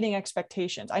exceeding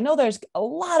expectations. I know there's a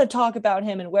lot of talk about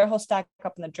him and where he'll stack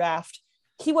up in the draft.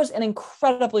 He was an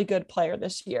incredibly good player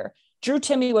this year. Drew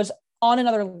Timme was on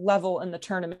another level in the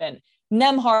tournament.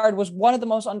 Nembhard was one of the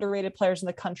most underrated players in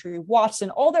the country. Watson,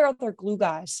 all their other glue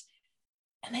guys.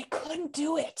 And they couldn't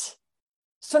do it.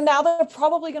 So now they're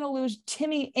probably going to lose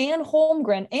Timme and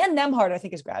Holmgren, and Nembhard, I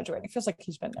think, is graduating. It feels like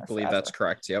he's been there. I believe forever. That's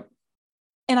correct. Yep.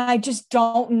 And I just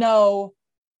don't know.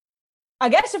 I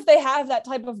guess if they have that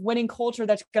type of winning culture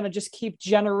that's going to just keep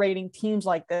generating teams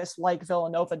like this, like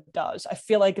Villanova does, I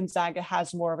feel like Gonzaga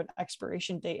has more of an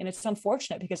expiration date. And it's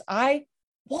unfortunate because I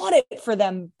want it for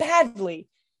them badly.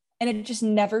 And it just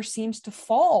never seems to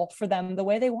fall for them the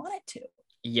way they want it to.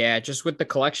 Yeah, just with the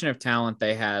collection of talent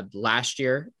they had last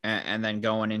year and then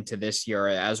going into this year,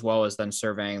 as well as then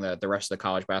surveying the rest of the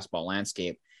college basketball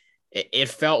landscape, it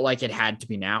felt like it had to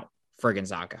be now for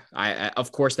Gonzaga.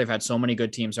 Of course, they've had so many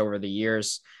good teams over the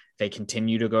years. They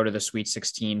continue to go to the Sweet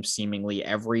 16 seemingly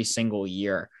every single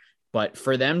year. But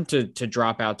for them to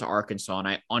drop out to Arkansas, and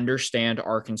I understand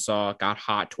Arkansas got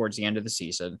hot towards the end of the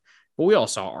season, but we all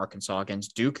saw Arkansas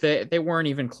against Duke. They weren't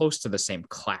even close to the same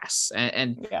class.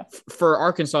 And for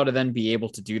Arkansas to then be able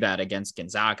to do that against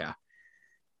Gonzaga,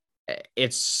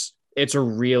 it's it's a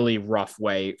really rough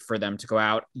way for them to go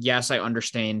out. Yes, I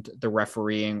understand the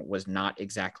refereeing was not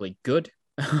exactly good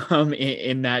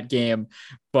in that game,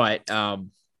 but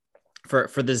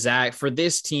for the Zags, for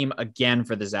this team again,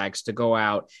 for the Zags to go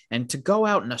out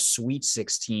in a Sweet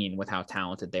 16 with how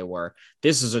talented they were,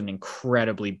 this is an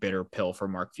incredibly bitter pill for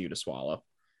Mark Few to swallow.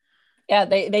 Yeah,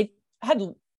 they had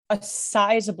a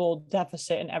sizable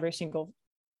deficit in every single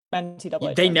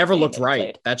NCAA. They never looked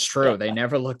right. That's true. Yeah. They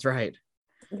never looked right.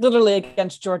 Literally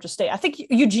against Georgia State. I think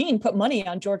Eugene put money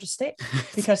on Georgia State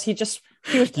because he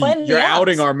was playing. You're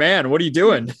outing our man. What are you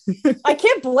doing? I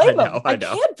can't blame him. I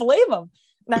can't blame him.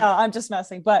 No, I'm just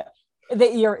messing. But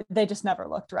they just never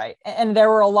looked right. And there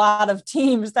were a lot of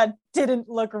teams that didn't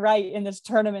look right in this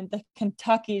tournament. The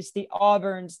Kentuckys, the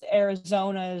Auburns, the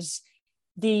Arizonas,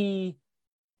 the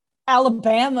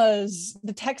Alabamas,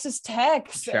 the Texas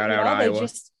Techs. Shout out Iowa.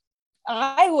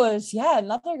 Iowa's,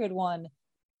 another good one.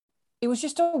 It was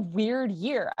just a weird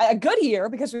year, a good year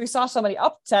because we saw so many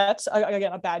upsets.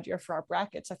 Again, a bad year for our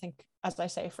brackets, I think, as I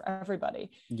say, for everybody.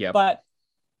 Yeah. But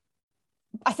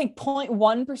I think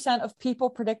 0.1% of people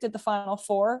predicted the Final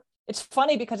Four. It's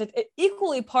funny because it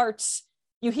equally parts,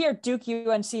 you hear Duke,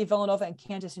 UNC, Villanova, and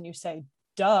Kansas, and you say,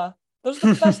 duh, those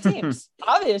are the best teams,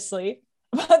 obviously.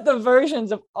 But the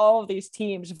versions of all of these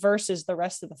teams versus the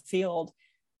rest of the field.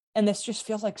 And this just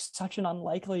feels like such an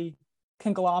unlikely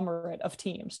conglomerate of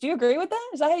teams. Do you agree with that?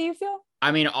 Is that how you feel?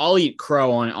 I mean, I'll eat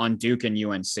crow on Duke and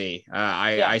UNC.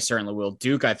 I certainly will.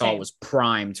 Duke, I thought, was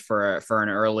primed for an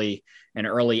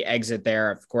early exit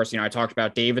there. Of course, I talked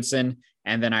about Davidson,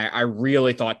 and then I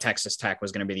really thought Texas Tech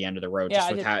was going to be the end of the road,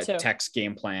 just with how Tech's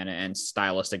game plan and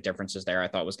stylistic differences there. I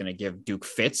thought was going to give Duke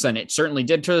fits, and it certainly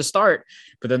did to the start.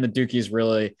 But then the Dukies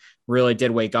really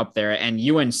did wake up there, and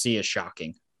UNC is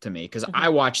shocking to me because I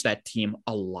watched that team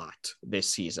a lot this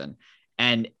season.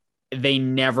 And they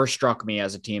never struck me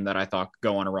as a team that I thought could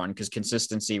go on a run because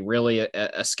consistency really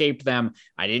escaped them.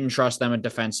 I didn't trust them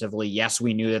defensively. Yes,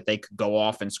 we knew that they could go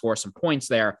off and score some points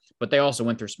there, but they also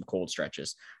went through some cold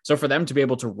stretches. So for them to be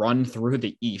able to run through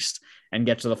the East and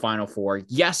get to the Final Four,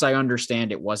 yes, I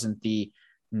understand it wasn't the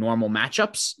normal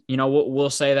matchups. We'll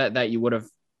say that you would have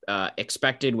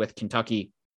expected with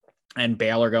Kentucky and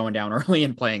Baylor going down early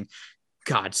and playing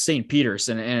St. Peter's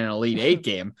in an Elite Eight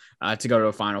game to go to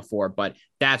a Final Four, but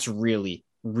that's really,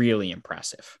 really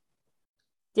impressive.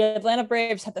 The Atlanta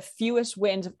Braves had the fewest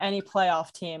wins of any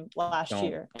playoff team last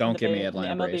year. Don't give me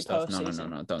Atlanta Braves stuff.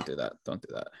 No. Don't do that.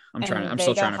 I'm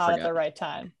still trying to hot forget. At the right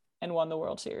time and won the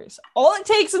World Series. All it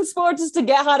takes in sports is to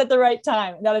get hot at the right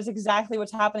time. And that is exactly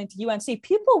what's happening to UNC.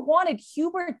 People wanted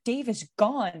Hubert Davis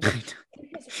gone.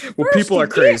 Well, people are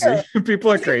crazy.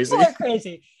 People are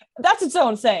crazy. That's its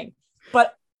own thing.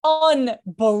 But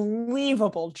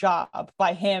unbelievable job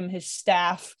by him, his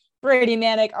staff. Brady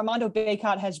Manek, Armando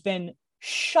Bacot has been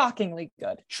shockingly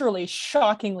good, truly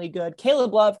shockingly good.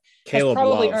 Caleb Love has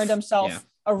probably earned himself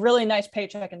a really nice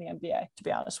paycheck in the NBA, to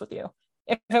be honest with you,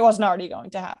 if it wasn't already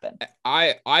going to happen.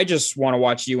 I just want to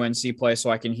watch UNC play so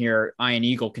I can hear Ian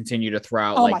Eagle continue to throw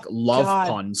out love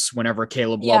puns whenever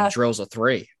Caleb Love drills a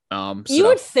three. You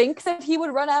would think that he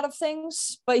would run out of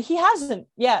things, but he hasn't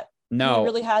yet. No, he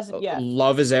really hasn't yet.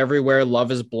 Love is everywhere.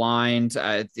 Love is blind.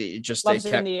 Love is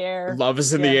in the air. Love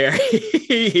is in the air.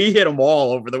 He hit them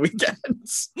all over the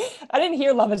weekends. I didn't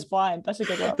hear Love is Blind. That's a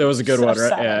good one. That was a good one,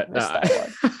 right?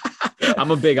 Yeah.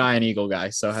 I'm a big Ian Eagle guy,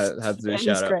 so have to do a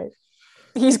shout out.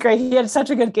 He's great. He had such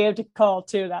a good game to call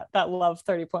too. That Love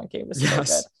 30-point game was so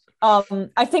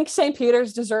good. I think St.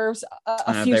 Peter's deserves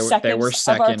a few seconds. They were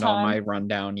second on my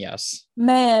rundown. Yes,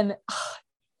 man.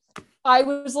 I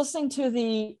was listening to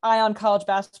the Ion College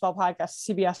Basketball podcast,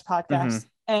 CBS podcast,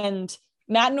 and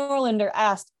Matt Norlander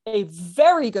asked a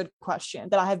very good question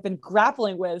that I have been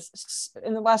grappling with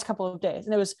in the last couple of days.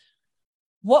 And it was,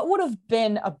 what would have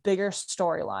been a bigger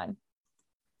storyline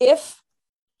if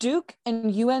Duke and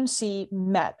UNC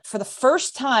met for the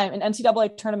first time in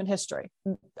NCAA tournament history?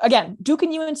 Again, Duke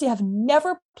and UNC have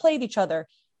never played each other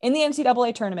in the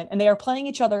NCAA tournament, and they are playing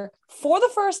each other for the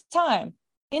first time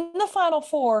in the Final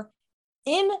Four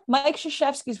in Mike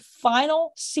Krzyzewski's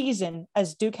final season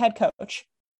as Duke head coach.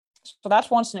 So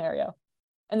that's one scenario.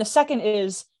 And the second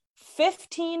is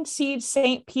 15 seed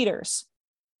St. Peter's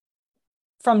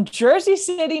from Jersey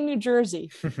City, New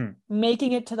Jersey,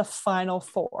 making it to the Final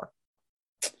Four.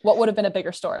 What would have been a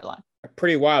bigger storyline?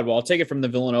 Pretty wild. Well, I'll take it from the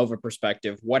Villanova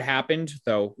perspective. What happened,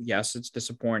 though, yes, it's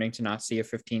disappointing to not see a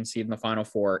 15 seed in the Final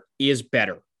Four, is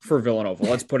better for Villanova.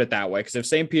 Let's put it that way. Because if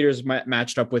St. Peter's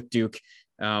matched up with Duke,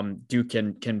 Duke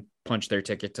can punch their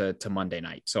ticket to Monday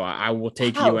night. So I will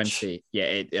take UNC.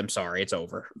 Yeah, I'm sorry, it's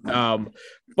over.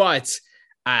 But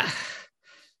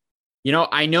You know,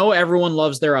 I know everyone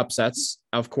loves their upsets,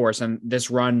 of course, and this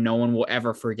run no one will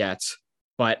ever forget.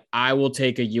 But I will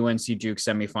take a UNC Duke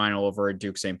semifinal over a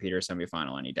Duke St. Peter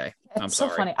semifinal any day. I'm It's so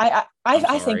sorry. funny.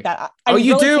 I think that. I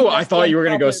you really do? I thought you were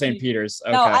going to go St. Peter's.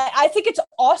 Okay. No, I think it's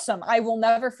awesome. I will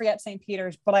never forget St.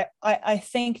 Peter's, but I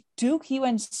think Duke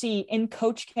UNC in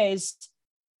Coach K's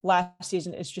last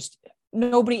season is just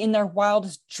nobody in their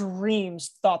wildest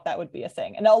dreams thought that would be a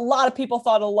thing. And a lot of people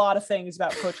thought a lot of things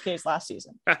about Coach K's last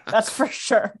season. That's for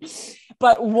sure.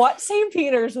 But what St.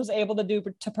 Peter's was able to do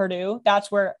to Purdue,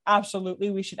 that's where absolutely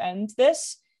we should end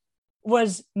this,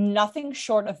 was nothing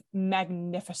short of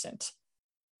magnificent.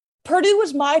 Purdue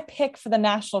was my pick for the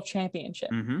national championship.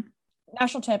 Mm-hmm.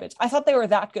 National champions. I thought they were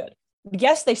that good.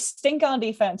 Yes, they stink on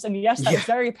defense. And yes, that was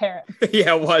very apparent.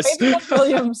 Yeah, it was.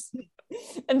 Williams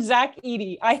and Zach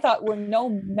Edey, I thought were no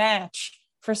match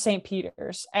for St.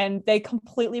 Peter's, and they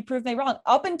completely proved me wrong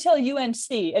up until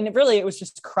UNC, and it was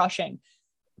just crushing.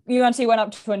 UNC went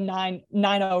up to a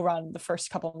 9-0 run the first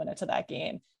couple of minutes of that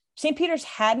game. St. Peter's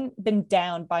hadn't been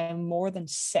down by more than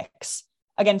 6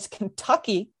 against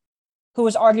Kentucky, who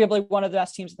was arguably one of the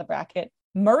best teams in the bracket,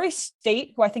 Murray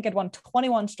State, who I think had won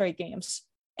 21 straight games,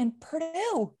 and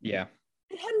Purdue. Yeah.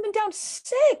 It hadn't been down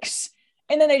 6.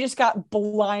 And then they just got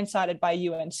blindsided by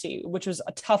UNC, which was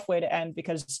a tough way to end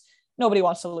because nobody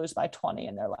wants to lose by 20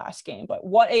 in their last game. But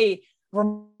what a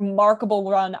remarkable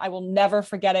run. I will never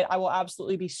forget it. I will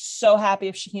absolutely be so happy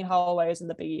if Shaheen Holloway is in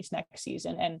the Big East next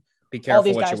season. And be careful all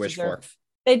these what guys you wish for.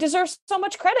 They deserve so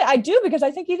much credit. I do, because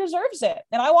I think he deserves it.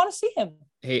 And I want to see him.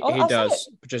 He does.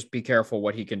 Just be careful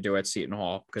what he can do at Seton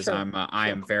Hall, because I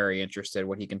am very interested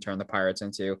what he can turn the Pirates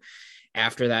into.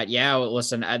 After that,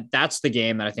 listen, that's the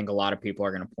game that I think a lot of people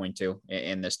are going to point to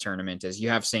in this tournament is you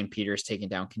have St. Peter's taking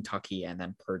down Kentucky, and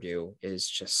then Purdue is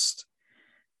just,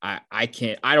 I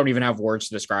don't even have words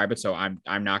to describe it. So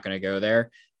I'm not going to go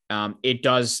there.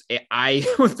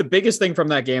 The biggest thing from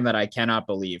that game that I cannot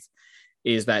believe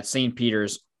is that St.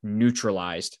 Peter's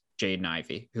neutralized Jaden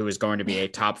Ivey, who is going to be a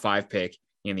top 5 pick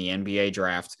in the NBA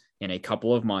draft in a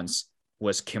couple of months,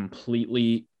 was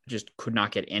completely just could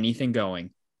not get anything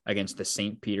going against the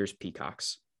St. Peter's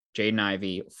Peacocks. Jaden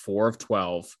Ivey, 4 of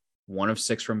 12, 1 of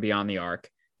 6 from beyond the arc,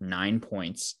 9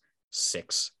 points,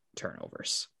 6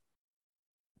 turnovers.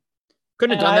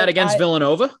 Couldn't have done that against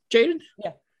Villanova, Jaden?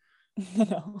 Yeah.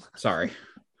 No. Sorry.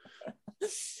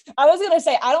 I was going to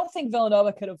say, I don't think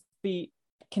Villanova could have beat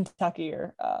Kentucky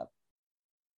or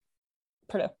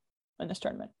Purdue in this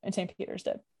tournament, and St. Peter's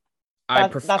did. I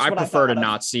prefer to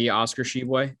not see Oscar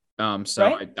Tshiebwe.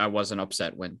 Right? I wasn't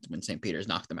upset when St. Peter's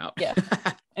knocked them out. Yeah.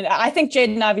 And I think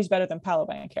Jaden Ivey's better than Paolo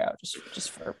Banchero, just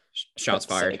for shots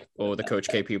fired. Sake. Oh, the Coach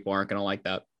K people aren't going to like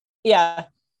that. Yeah.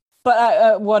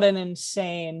 But what an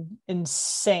insane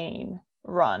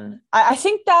run. I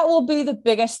think that will be the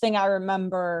biggest thing I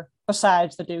remember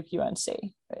besides the Duke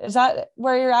UNC. Is that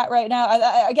where you're at right now?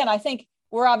 I think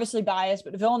we're obviously biased,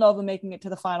 but Villanova making it to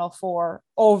the Final Four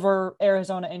over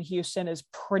Arizona and Houston is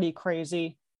pretty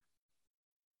crazy.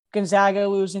 Gonzaga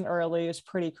losing early is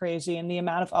pretty crazy. And the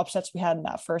amount of upsets we had in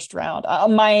that first round.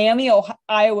 Miami,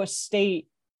 Iowa State,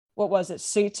 what was it?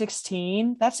 Sweet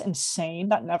 16? That's insane.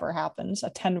 That never happens. A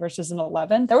 10 versus an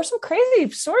 11. There were some crazy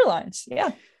storylines.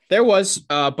 Yeah. There was,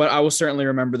 but I will certainly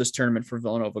remember this tournament for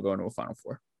Villanova going to a Final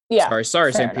Four. Yeah.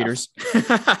 Sorry, St. Peter's.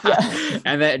 Yeah.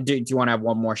 And then do you want to have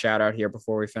one more shout out here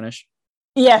before we finish?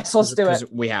 Yes, let's do it.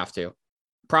 We have to.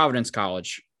 Providence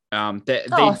College.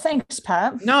 Thanks,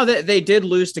 Pat. No, they did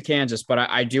lose to Kansas, but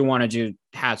I do want to do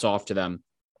hats off to them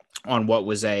on what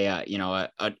was an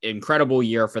incredible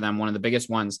year for them, one of the biggest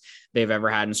ones they've ever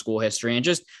had in school history. And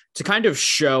just to kind of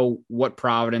show what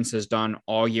Providence has done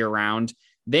all year round,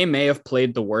 they may have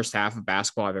played the worst half of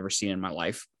basketball I've ever seen in my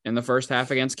life in the first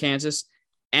half against Kansas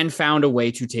and found a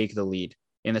way to take the lead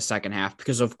in the second half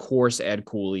because, of course, Ed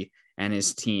Cooley and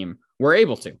his team were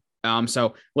able to.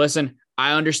 So listen,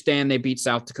 I understand they beat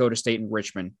South Dakota State and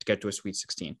Richmond to get to a Sweet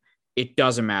 16. It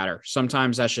doesn't matter.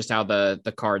 Sometimes that's just how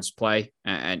the cards play,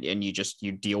 and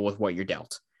you deal with what you're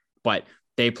dealt. But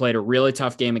they played a really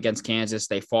tough game against Kansas.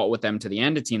 They fought with them to the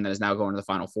end, a team that is now going to the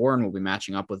Final Four and will be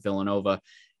matching up with Villanova.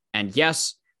 And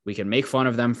yes, we can make fun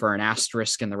of them for an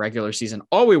asterisk in the regular season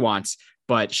all we want,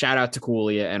 but shout out to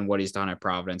Cooley and what he's done at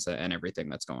Providence and everything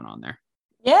that's going on there.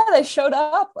 Yeah, they showed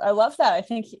up. I love that. I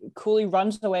think Cooley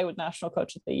runs away with National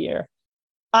Coach of the Year.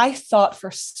 I thought for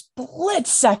a split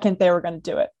second they were going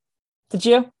to do it. Did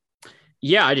you?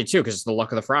 Yeah, I did too, because it's the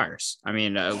luck of the Friars. I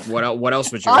mean, what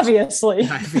else would you? Obviously.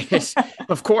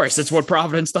 Of course, it's what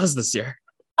Providence does this year.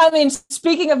 I mean,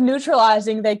 speaking of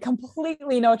neutralizing, they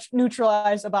completely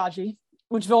neutralized Agbaji,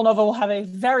 which Villanova will have a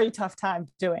very tough time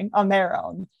doing on their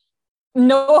own.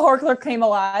 Noah Horchler came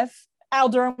alive. Al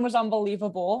Durham was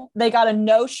unbelievable. They got a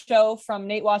no-show from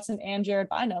Nate Watson and Jared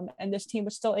Bynum, and this team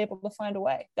was still able to find a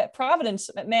way. That Providence,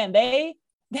 man, they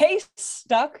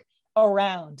stuck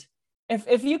around.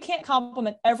 If you can't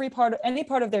compliment any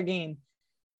part of their game,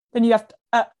 then you have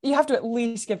to at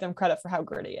least give them credit for how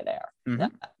gritty they are.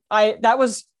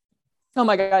 Mm-hmm. Oh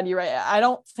my God, you're right. I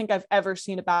don't think I've ever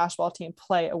seen a basketball team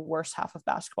play a worse half of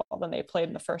basketball than they played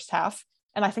in the first half,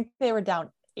 and I think they were down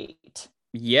 8.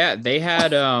 Yeah, they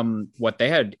had they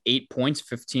had 8 points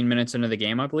 15 minutes into the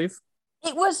game, I believe.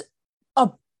 It was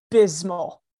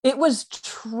abysmal. It was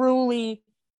truly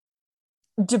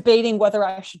debating whether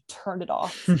I should turn it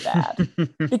off bad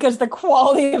because the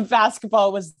quality of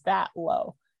basketball was that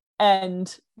low.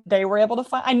 And they were able to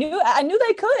find I knew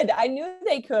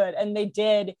they could, and they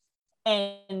did.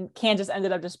 And Kansas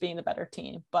ended up just being the better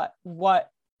team. But what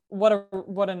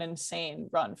an insane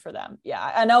run for them. Yeah,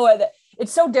 I know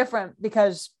it's so different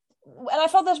because, and I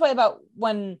felt this way about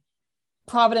when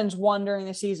Providence won during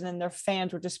the season and their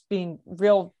fans were just being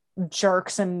real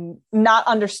jerks and not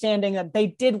understanding that they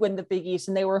did win the Big East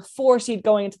and they were a 4 seed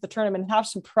going into the tournament and have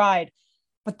some pride.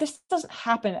 But this doesn't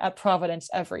happen at Providence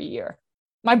every year.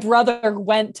 My brother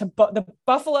went to the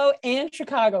Buffalo and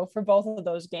Chicago for both of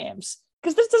those games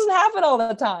because this doesn't happen all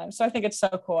the time. So I think it's so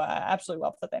cool. I absolutely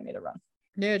love that they made a run.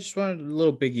 Yeah, just wanted a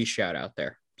little Big East shout out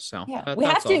there. So yeah, we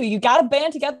have to. You got to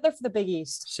band together for the Big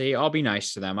East. See, I'll be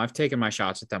nice to them. I've taken my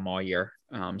shots at them all year.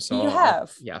 So you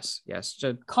have. Yes.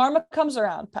 Karma comes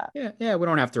around, Pat. Yeah. We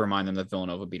don't have to remind them that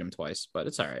Villanova beat them twice, but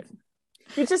it's all right.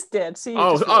 You just did. See.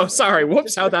 Sorry.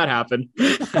 Whoops. How'd that happen?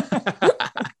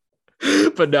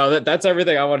 But no, that's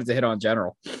everything I wanted to hit on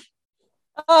general.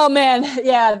 Oh man,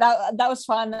 yeah, that was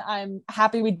fun. I'm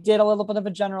happy we did a little bit of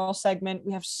a general segment.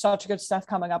 We have such good stuff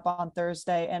coming up on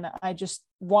Thursday, and I just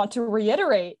want to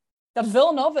reiterate that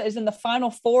Villanova is in the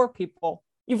Final Four, people.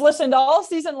 You've listened all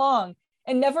season long,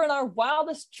 and never in our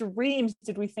wildest dreams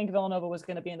did we think Villanova was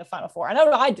going to be in the Final Four. I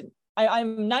know I didn't.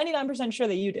 I'm 99% sure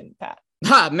that you didn't, Pat.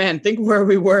 Man, think where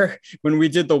we were when we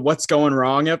did the What's Going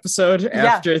Wrong episode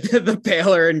after the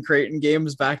Baylor and Creighton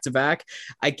games back to back.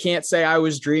 I can't say I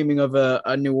was dreaming of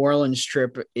a New Orleans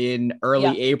trip in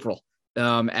early April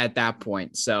at that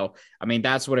point. So, I mean,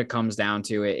 that's what it comes down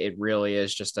to. It really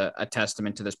is just a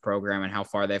testament to this program and how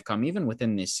far they've come even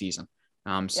within this season.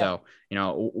 So,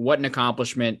 what an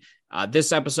accomplishment.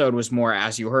 This episode was more,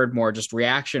 as you heard, more just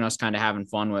reaction, us kind of having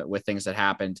fun with things that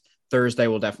happened. Thursday,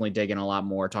 we'll definitely dig in a lot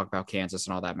more, talk about Kansas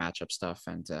and all that matchup stuff.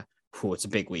 And it's a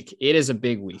big week. It is a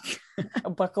big week.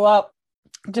 Buckle up.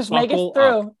 Make it through.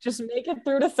 Up. Just make it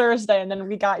through to Thursday, and then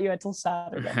we got you until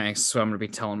Saturday. Thanks. So I'm going to be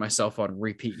telling myself on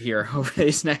repeat here over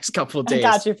these next couple of days. I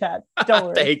got you, Pat. Don't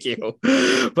worry. Thank you.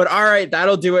 But all right,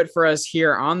 that'll do it for us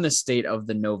here on the State of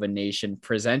the Nova Nation,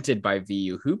 presented by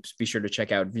VU Hoops. Be sure to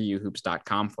check out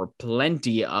vuhoops.com for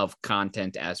plenty of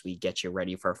content as we get you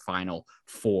ready for Final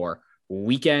Four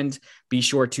weekend. Be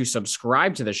sure to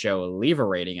subscribe to the show, leave a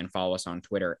rating, and follow us on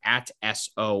Twitter at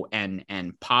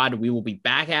SONNPod. We will be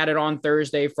back at it on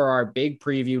Thursday for our big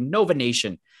preview. Nova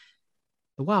Nation,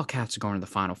 the Wildcats are going to the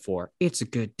Final Four. It's a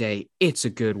good day. It's a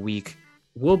good week.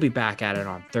 We'll be back at it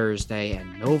on Thursday,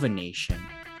 and Nova Nation,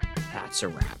 that's a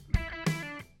wrap.